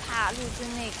我是怕陆军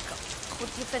那个投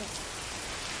机分子。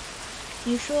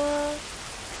你说，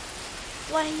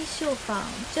万一秀坊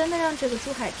真的让这个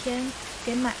朱海天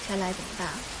给买下来怎么办？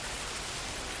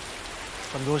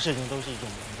很多事情都是一种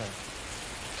缘分，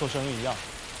做生意一样，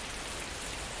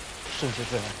顺其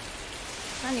自然。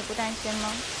那你不担心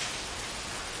吗？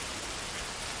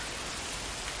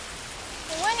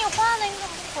我问你话呢，你怎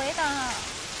么不回答？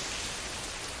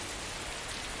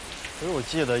可是我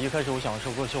记得一开始我想要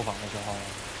收购绣坊的时候，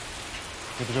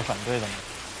你不是反对的吗？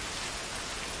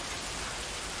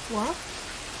我？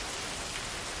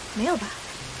没有吧？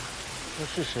那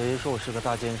是谁说我是个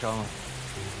大奸商啊？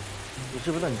你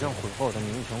知不知道你这样毁坏我的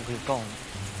名誉权，我可以告你。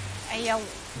哎呀，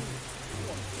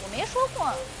我没说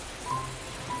过。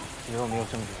你说我没有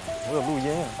证据，我有录音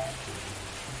啊。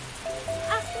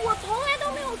啊，我从来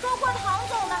都没有说过唐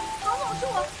总的，唐总是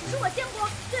我见过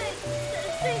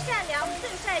最善良、最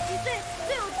帅气、最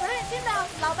有责任心的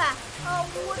老板。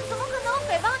我怎么可能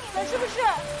诽谤你呢？是不是？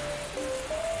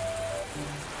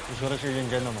你说的是认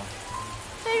真的吗？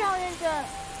非常认真。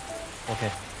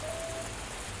OK。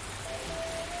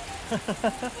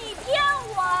你骗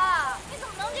我！你怎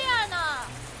么能这样呢？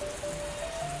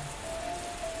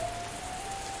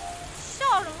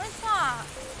笑什么笑啊？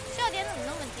笑点怎么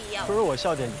那么低呀？不是我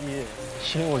笑点低，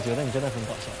是因为我觉得你真的很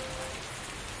搞笑。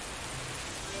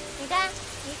你看，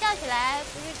你笑起来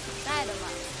不是挺帅的吗？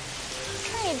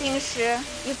看你平时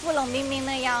一副冷冰冰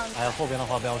的样子。哎呀，后边的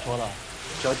话不要说了，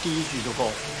只要第一句就够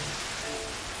了。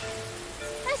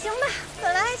那行吧，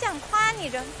本来还想夸你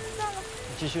着，算了。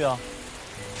你继续啊。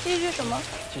继续什么？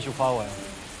继续夸我呀。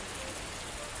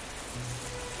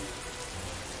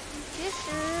其实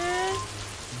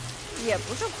也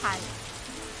不是夸你，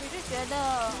只是觉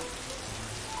得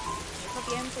你和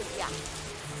别人不一样。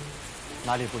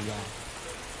哪里不一样？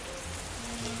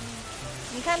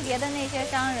你看别的那些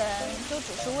商人就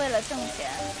只是为了挣钱，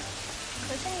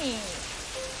可是你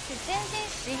是真心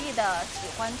实意的喜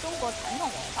欢中国传统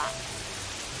文化，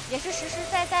也是实实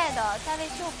在在的在为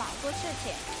绣坊做事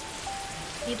情。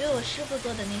你对我师父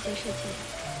做的那些事情，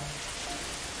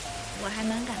我还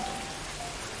蛮感动的。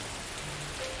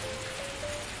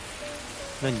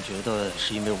那你觉得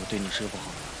是因为我对你师父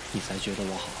好，你才觉得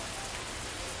我好，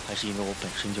还是因为我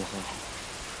本身就很好，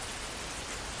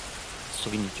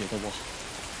所以你觉得我好？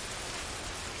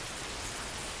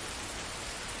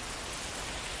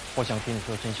我想听你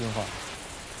说真心话，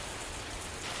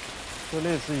就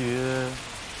类似于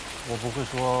我不会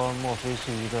说莫非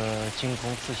是一个惊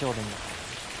弓刺绣的女孩，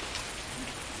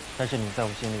但是你在我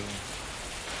心里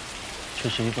却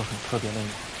是一个很特别的女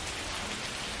孩。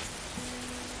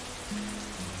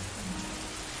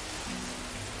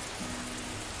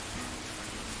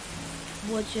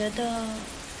我觉得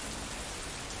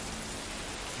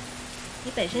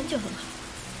你本身就很好。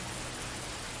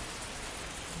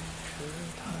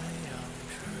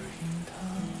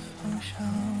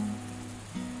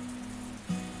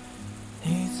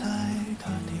你在的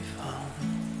地方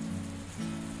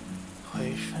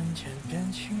会瞬间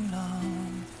变晴朗，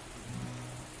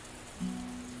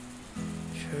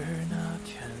是那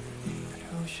天你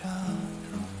留下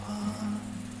的花，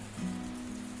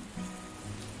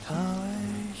它微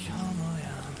笑模样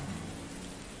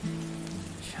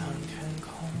像天空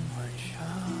晚霞。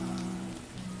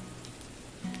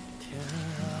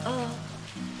哦，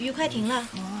雨快停了。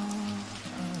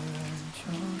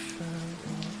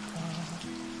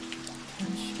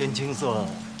天青色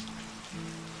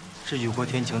是雨过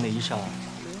天晴那一刹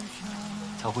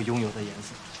才会拥有的颜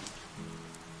色。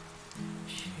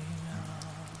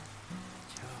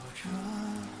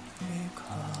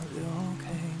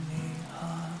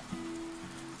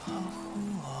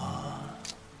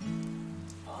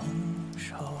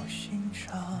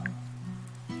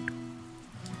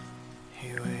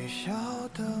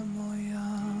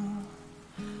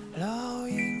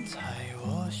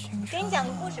给你讲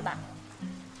个故事吧。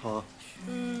好啊。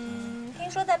听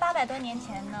说在800多年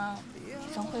前呢，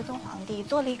宋徽宗皇帝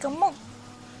做了一个梦，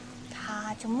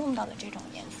他就梦到了这种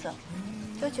颜色，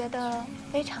就觉得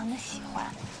非常的喜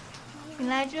欢。醒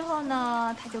来之后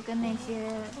呢，他就跟那些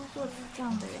做此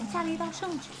状的人下了一道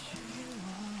圣旨：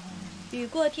雨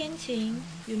过天晴，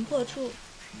云破处，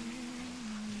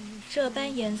这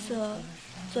般颜色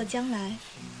做将来。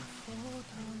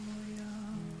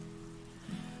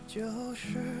就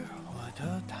是我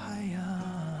的太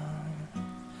阳，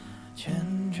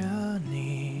牵着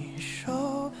你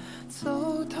手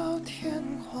走到天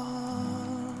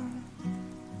荒，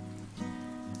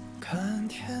看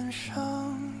天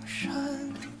上闪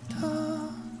的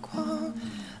光，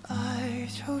爱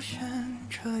就先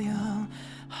这样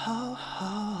好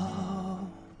好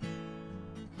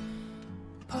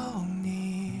抱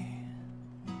你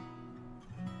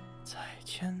在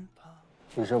肩膀。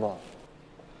李师傅，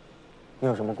你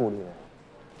有什么顾虑，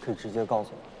可以直接告诉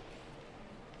我。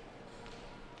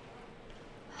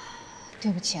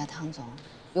对不起啊，唐总，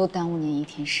又耽误您一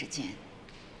天时间。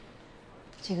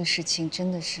这个事情真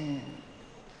的是……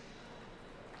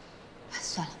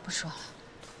算了，不说了。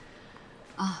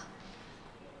啊，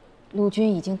陆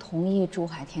军已经同意朱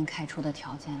海天开出的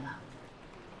条件了。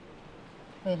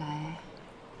未来，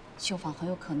秀坊很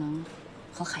有可能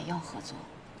和海药合作。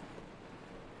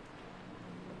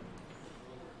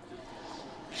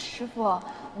师傅，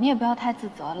你也不要太自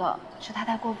责了，是他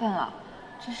太过分了。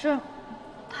只是，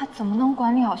他怎么能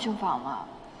管理好秀坊嘛？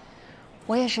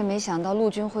我也是没想到陆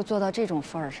军会做到这种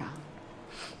份儿上。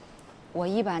我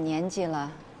一把年纪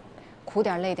了，苦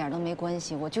点累点都没关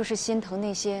系，我就是心疼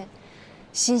那些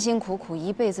辛辛苦苦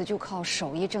一辈子就靠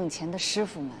手艺挣钱的师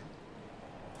傅们。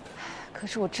可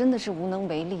是我真的是无能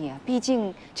为力啊！毕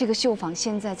竟这个绣坊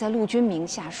现在在陆军名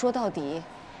下，说到底，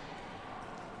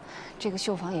这个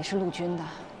绣坊也是陆军的。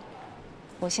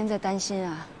我现在担心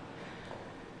啊，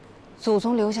祖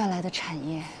宗留下来的产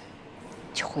业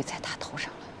就会在他头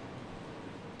上了。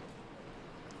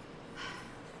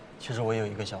其实我有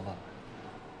一个想法，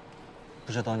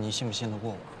不知道你信不信得过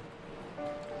我。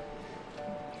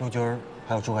陆军儿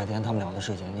还有朱海天他们俩的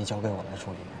事情，你交给我来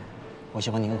处理。我希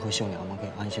望您和秀娘们可以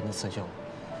安心的刺绣，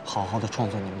好好的创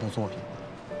作你们的作品。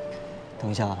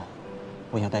等一下，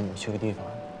我想带你们去个地方，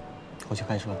我去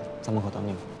开车，在门口等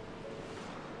你们。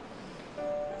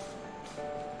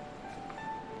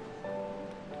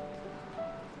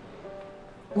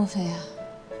莫非啊？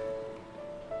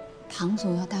唐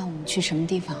总要带我们去什么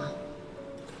地方啊？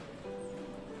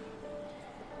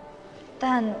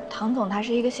但唐总他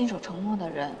是一个信守承诺的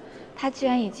人，他既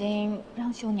然已经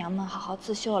让绣娘们好好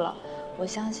刺绣了，我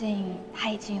相信他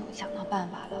已经有想到办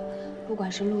法了。不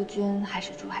管是陆军还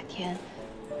是朱海天，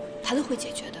他都会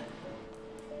解决的。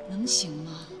能行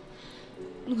吗？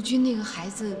陆军那个孩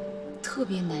子特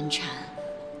别难缠，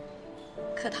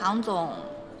可唐总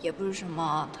也不是什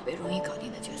么特别容易搞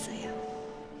定的角色呀。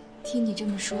听你这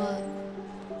么说，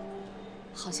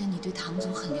好像你对唐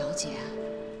总很了解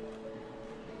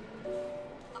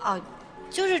啊。哦，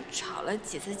就是吵了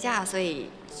几次架，所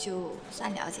以就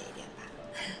算了解一点吧。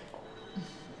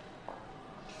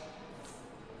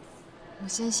我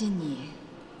相信你，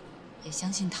也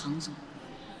相信唐总。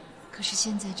可是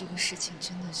现在这个事情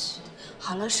真的是……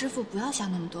好了，师傅，不要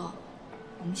想那么多，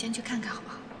我们先去看看好不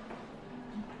好？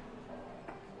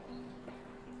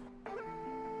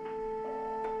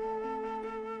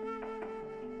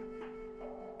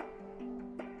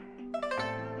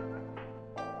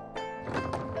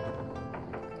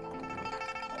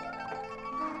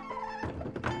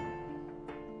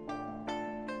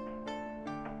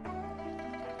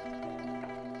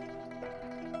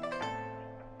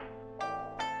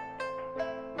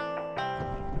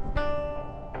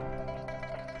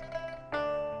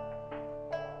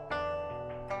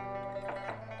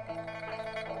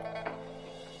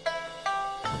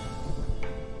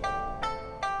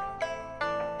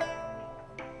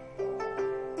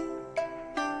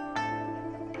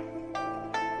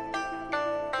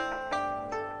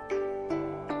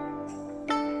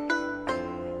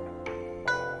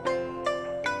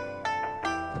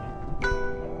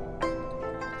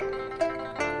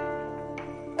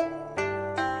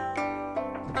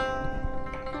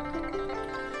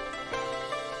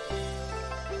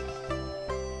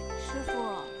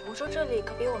这里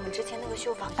可比我们之前那个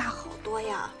绣坊大好多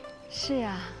呀！是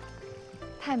呀，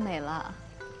太美了。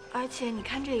而且你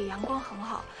看这里阳光很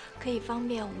好，可以方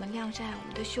便我们晾晒我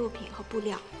们的绣品和布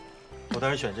料。我当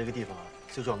时选这个地方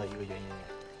最重要的一个原因，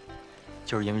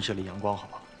就是因为这里阳光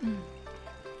好。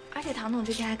而且唐总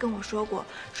之前还跟我说过，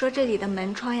说这里的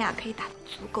门窗呀可以打得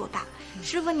足够大，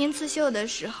师傅您刺绣的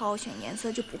时候选颜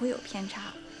色就不会有偏差，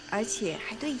而且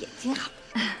还对眼睛好。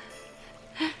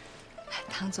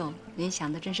唐总，您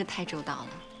想的真是太周到了。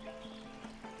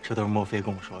这都是莫非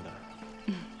跟我说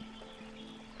的。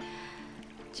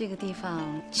这个地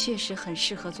方确实很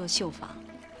适合做绣坊，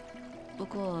不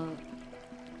过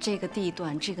这个地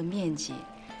段、这个面积，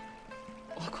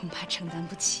我恐怕承担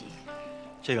不起。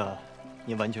这个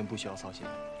您完全不需要操心。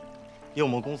因为我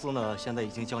们公司呢，现在已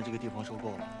经将这个地方收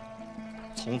购了，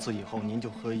从此以后您就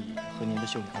可以和您的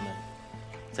绣娘们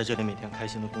在这里每天开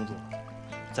心的工作，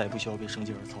再也不需要为生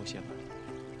计而操心了。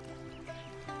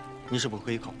您是否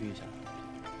可以考虑一下？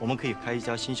我们可以开一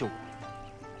家新绣馆。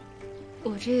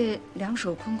我这两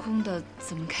手空空的，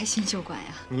怎么开新绣馆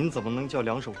呀？您怎么能叫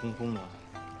两手空空呢？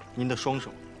您的双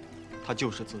手，它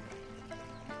就是资本。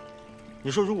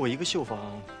你说，如果一个绣坊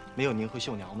没有您和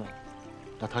绣娘们，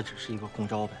那它只是一个空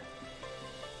招呗。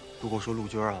如果说陆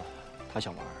军啊，他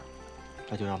想玩，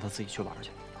那就让他自己去玩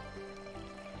去。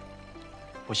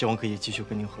我希望可以继续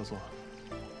跟您合作，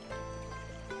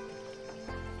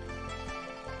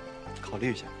考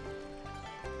虑一下。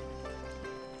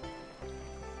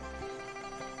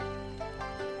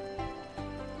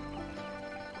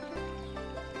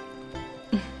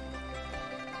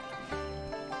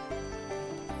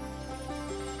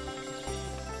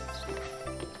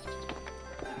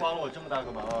帮了我这么大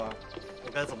个忙，我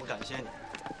该怎么感谢你？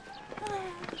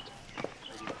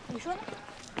你说呢？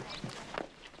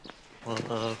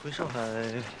我回上海，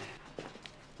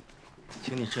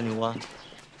请你吃牛蛙。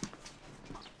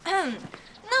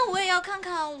那我也要看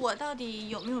看我到底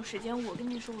有没有时间。我跟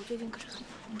你说，我最近可是很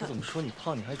忙的。我怎么说你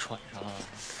胖你还喘上啊？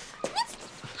我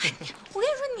跟你说，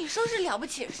你收拾了不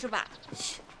起是吧？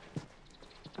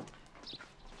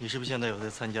你是不是现在有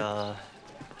在参加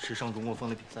时尚中国风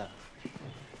的比赛？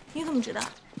你怎么知道？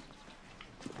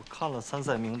我看了参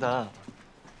赛名单。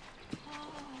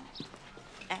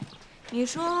哎，你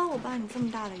说我帮你这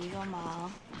么大的一个忙，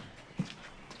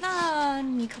那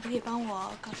你可不可以帮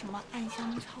我搞什么暗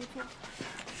箱操作？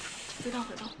回报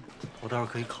回报。我倒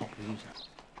是可以考虑一下。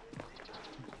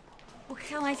我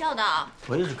开玩笑的。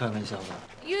我也是开玩笑的。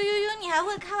呦，你还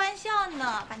会开玩笑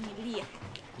呢，把你厉害。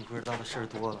你不知道的事儿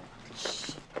多了。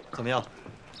怎么样？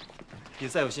比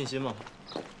赛有信心吗？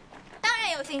当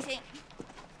然有信心。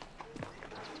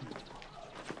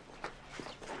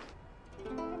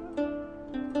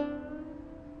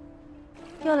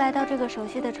又来到这个熟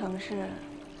悉的城市，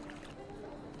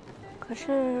可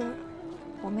是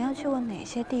我们要去过哪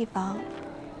些地方，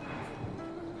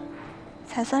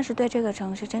才算是对这个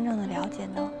城市真正的了解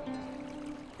呢？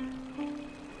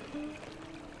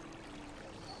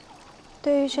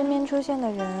对于身边出现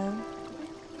的人，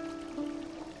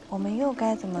我们又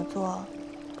该怎么做，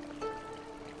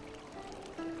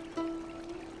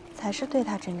才是对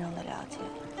他真正的了解？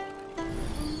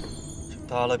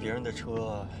搭了别人的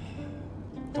车，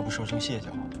都不说声谢谢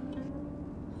吗？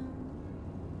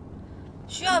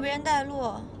需要别人带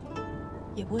路，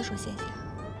也不会说谢谢。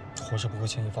我是不会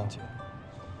轻易放弃的。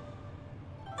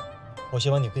我希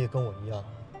望你可以跟我一样，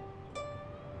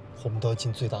我们都要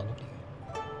尽最大努力，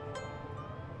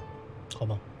好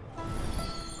吗？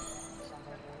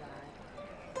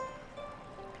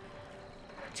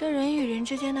这人与人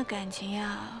之间的感情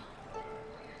呀，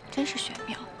真是玄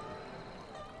妙。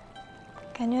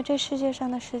感觉这世界上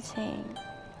的事情，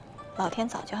老天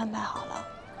早就安排好了，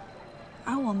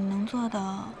而我们能做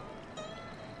的，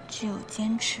只有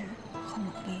坚持和努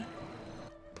力，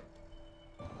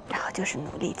然后就是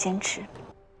努力坚持，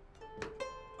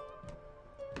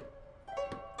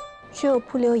只有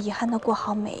不留遗憾的过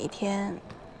好每一天，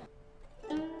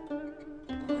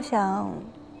我想，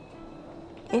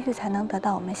也许才能得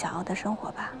到我们想要的生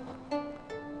活吧。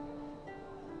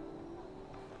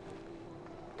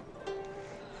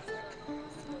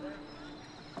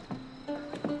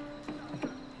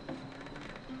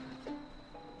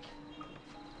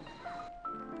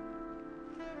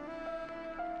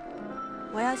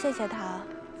我要谢谢他，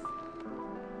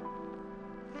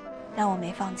让我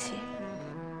没放弃。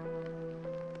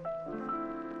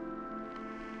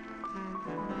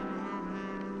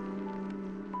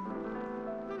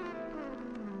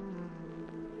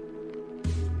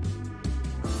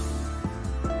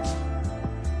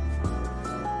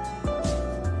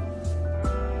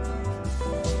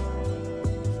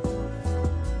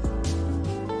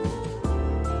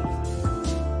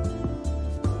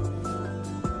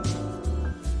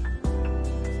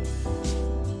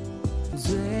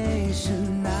最是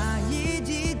那一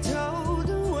低头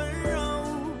的温柔，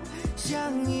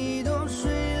像一朵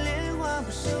水莲花，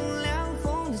不胜凉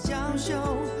风的娇羞。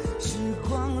时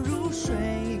光如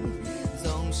水，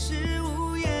总是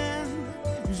无言。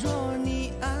若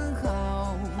你安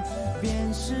好，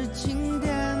便是晴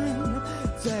天。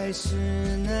最是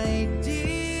那一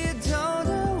低头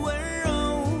的温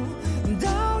柔，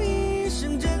道一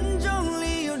声珍重，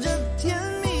里有着甜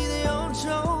蜜的忧愁。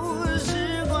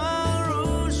时光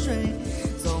如水，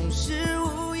总是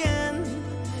无言。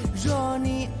若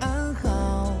你安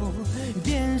好，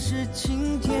便是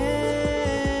晴天。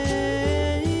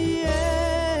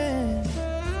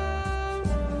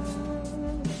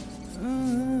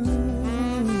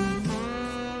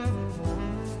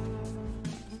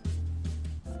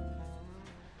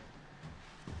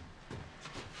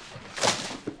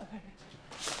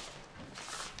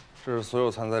这是所有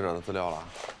参赛者的资料了。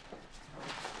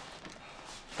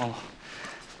王总，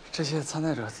这些参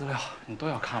赛者资料你都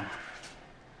要看吗？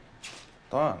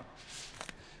当然了。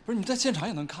不是你在现场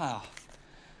也能看啊。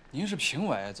您是评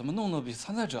委，怎么弄得比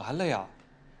参赛者还累啊？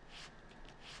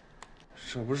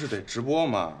这不是得直播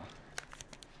吗？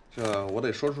这我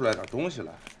得说出来点东西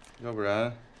来，要不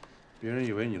然别人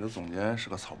以为你的总监是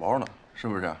个草包呢，是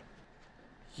不是？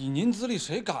以您资历，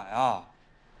谁敢啊？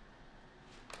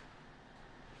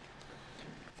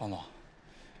方总，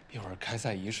一会儿开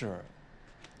赛仪式，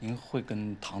您会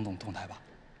跟唐总同台吧？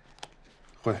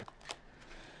会。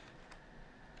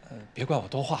别怪我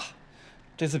多话，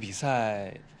这次比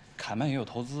赛凯曼也有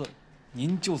投资，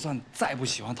您就算再不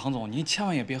喜欢唐总，您千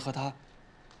万也别和他。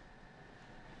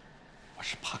我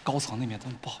是怕高层那边他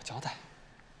们不好交代。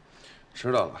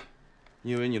知道了，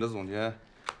你以为你的总监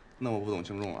那么不懂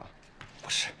轻重啊？不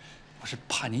是，我是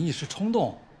怕您一时冲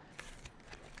动。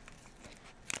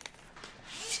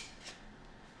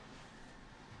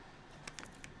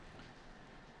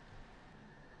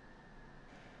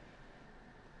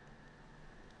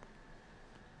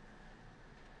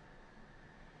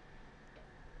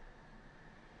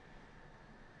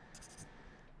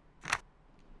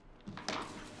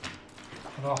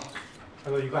唐总，合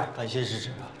作愉快，感谢支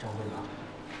持啊，张会长。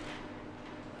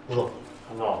吴总，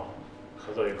唐总，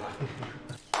合作愉快。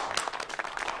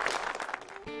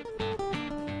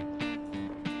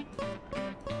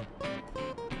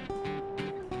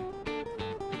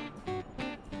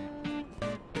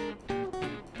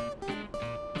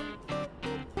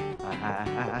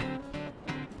哎，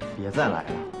别再来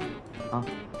了，啊！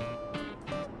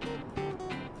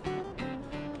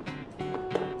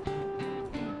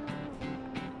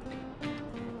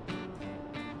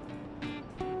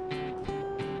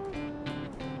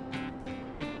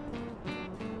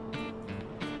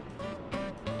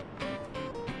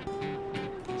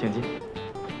请进。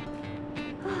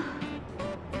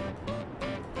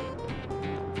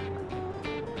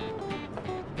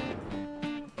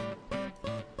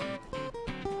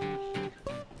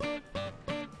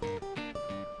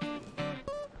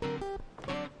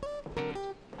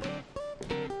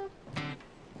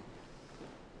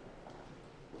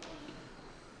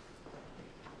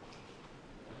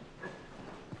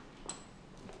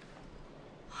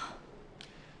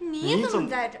你怎么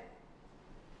在这？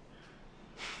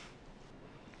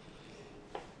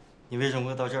你为什么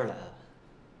会到这儿来啊？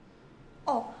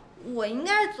哦，我应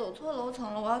该是走错楼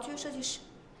层了，我要去设计室。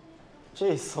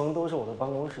这层都是我的办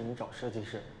公室，你找设计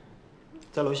师，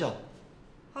在楼下。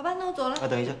好吧，那我走了。哎，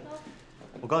等一下，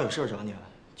我刚有事找你，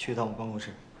去一趟我办公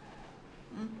室。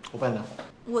我帮你拿。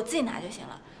我自己拿就行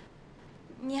了。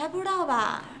你还不知道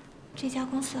吧？这家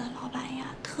公司的老板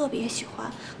呀，特别喜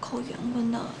欢扣员工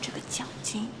的这个奖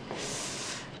金。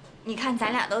你看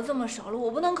咱俩都这么熟了，我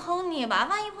不能坑你吧？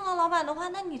万一碰到老板的话，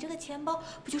那你这个钱包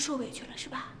不就受委屈了，是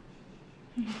吧？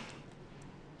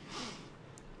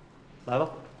来吧。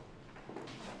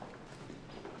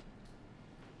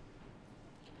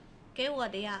给我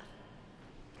的呀。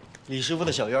李师傅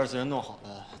的小院虽然弄好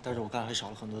了，但是我看还少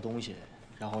了很多东西，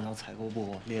然后让采购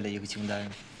部列了一个清单，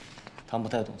他们不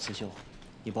太懂刺绣，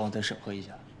你帮我再审核一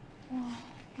下。哇，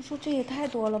我说这也太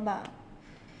多了吧？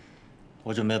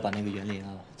我准备把那个园林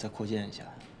啊再扩建一下。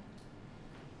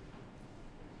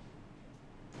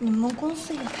你们公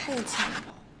司也太有钱了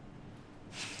吧！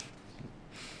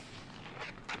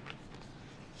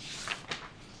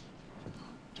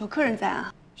有客人在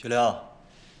啊？雪亮，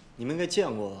你们应该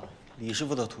见过李师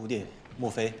傅的徒弟莫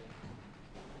非。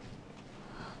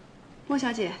莫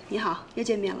小姐，你好，又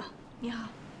见面了。你好。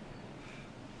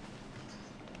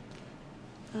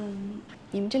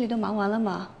你们这里都忙完了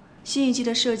吗？新一季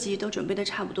的设计都准备的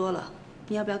差不多了，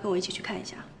你要不要跟我一起去看一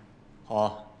下？好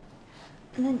啊。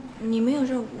那你没有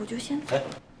事，我就先走。哎，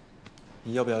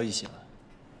你要不要一起啊？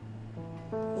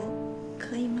我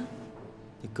可以吗？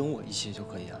你跟我一起就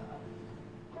可以啊。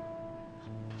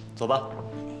走吧。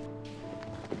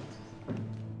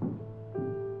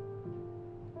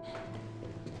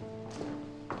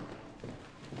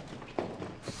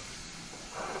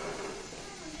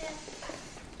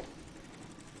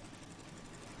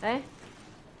哎，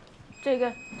这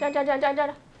个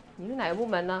站，你是哪个部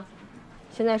门呢？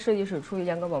现在设计室处于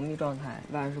严格保密状态，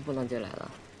外人是不能进来的。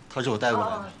他是我带过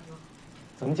来的，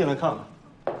咱们进来看看。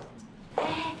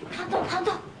哎，唐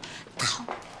总，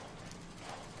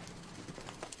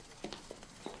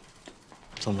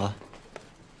怎么了？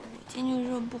我进去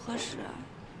之后不合适。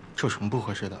这有什么不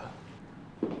合适的？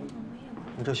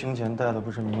你这胸前戴的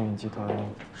不是明远集团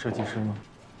设计师吗？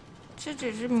这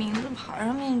只是名字牌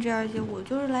上面这样写，我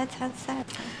就是来参赛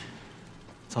的。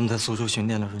咱们在苏州巡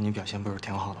店的时候，你表现不是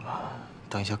挺好的吗？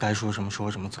等一下该说什么说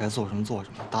什么，该做什么做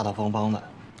什么，大大方方的。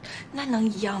那能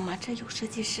一样吗？这有设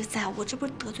计师在，我这不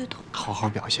是得罪头？好好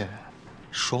表现，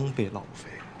双倍劳务费。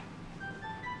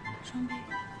双倍。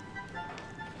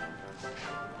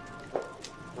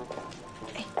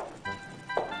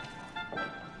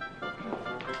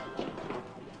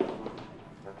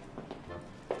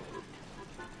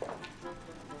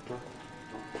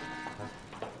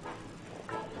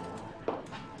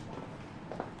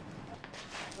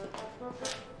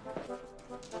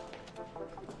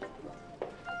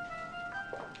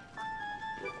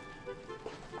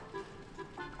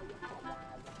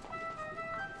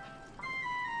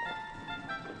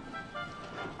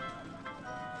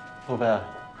莫非，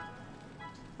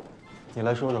你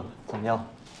来说说怎么样？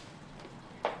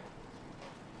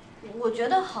我觉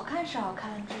得好看是好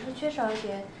看，只是缺少一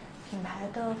点品牌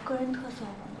的个人特色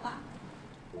文化。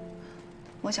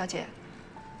莫小姐，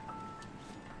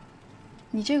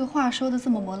你这个话说的这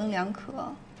么模棱两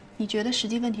可，你觉得实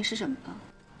际问题是什么呢？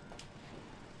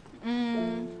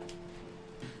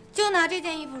就拿这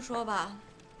件衣服说吧，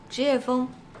职业风，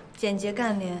简洁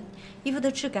干练，衣服的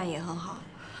质感也很好。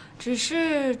只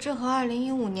是这和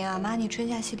2015年阿玛尼春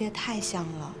夏系列太像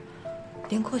了，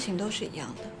连廓形都是一样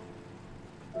的。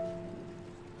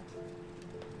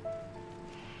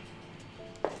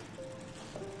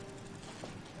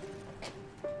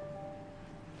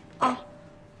哦，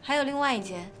还有另外一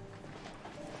件，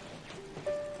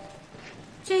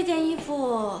这件衣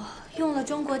服用了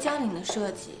中国交领的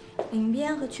设计，领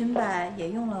边和裙摆也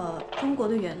用了中国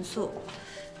的元素，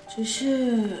只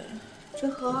是这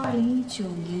和2019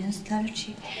年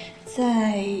Starchi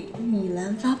在米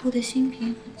兰发布的新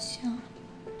品很像，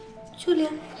就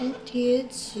连蝴蝶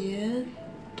结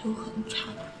都很差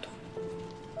不多。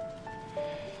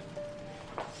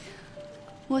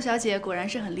莫小姐果然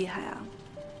是很厉害啊，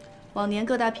往年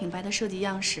各大品牌的设计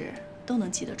样式都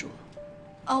能记得住。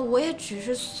哦，我也只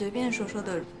是随便说说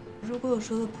的，如果有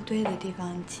说的不对的地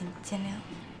方，请见谅。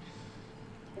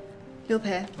刘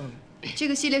培，这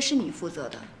个系列是你负责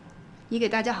的。你给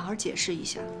大家好好解释一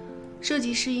下，设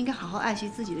计师应该好好爱惜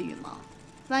自己的羽毛，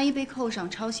万一被扣上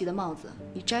抄袭的帽子，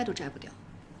你摘都摘不掉。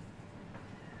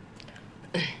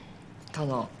汤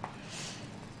总，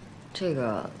这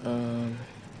个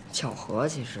巧合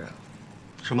其实。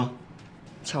什么？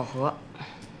巧合。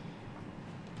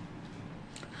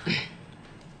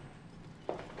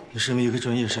你身为一个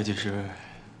专业设计师，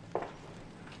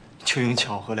就用“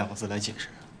巧合”2个字来解释？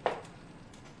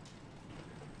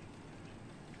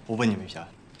我问你们一下，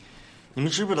你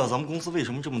们知不知道咱们公司为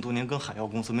什么这么多年跟海药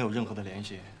公司没有任何的联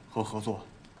系和合作？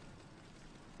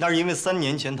那是因为3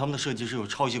年前他们的设计师有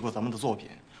抄袭过咱们的作品，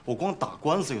我光打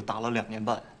官司就打了2年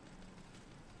半。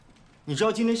你知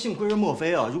道今天幸亏是莫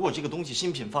非啊，如果这个东西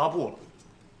新品发布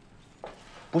了，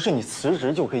不是你辞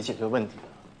职就可以解决问题的，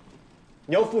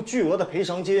你要付巨额的赔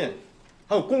偿金，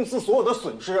还有公司所有的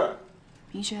损失。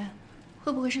明轩，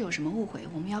会不会是有什么误会？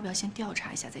我们要不要先调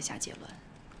查一下再下结论？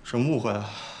什么误会啊？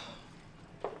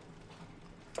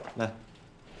来，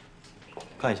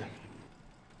看一下，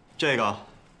这个，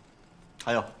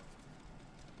还有，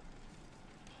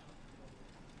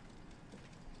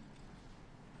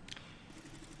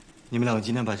你们2个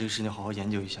今天把这个事情好好研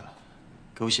究一下，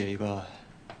给我写一个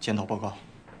检讨报告，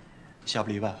下不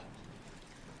例外。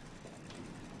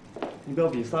你不要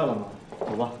比赛了吗？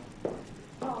走吧。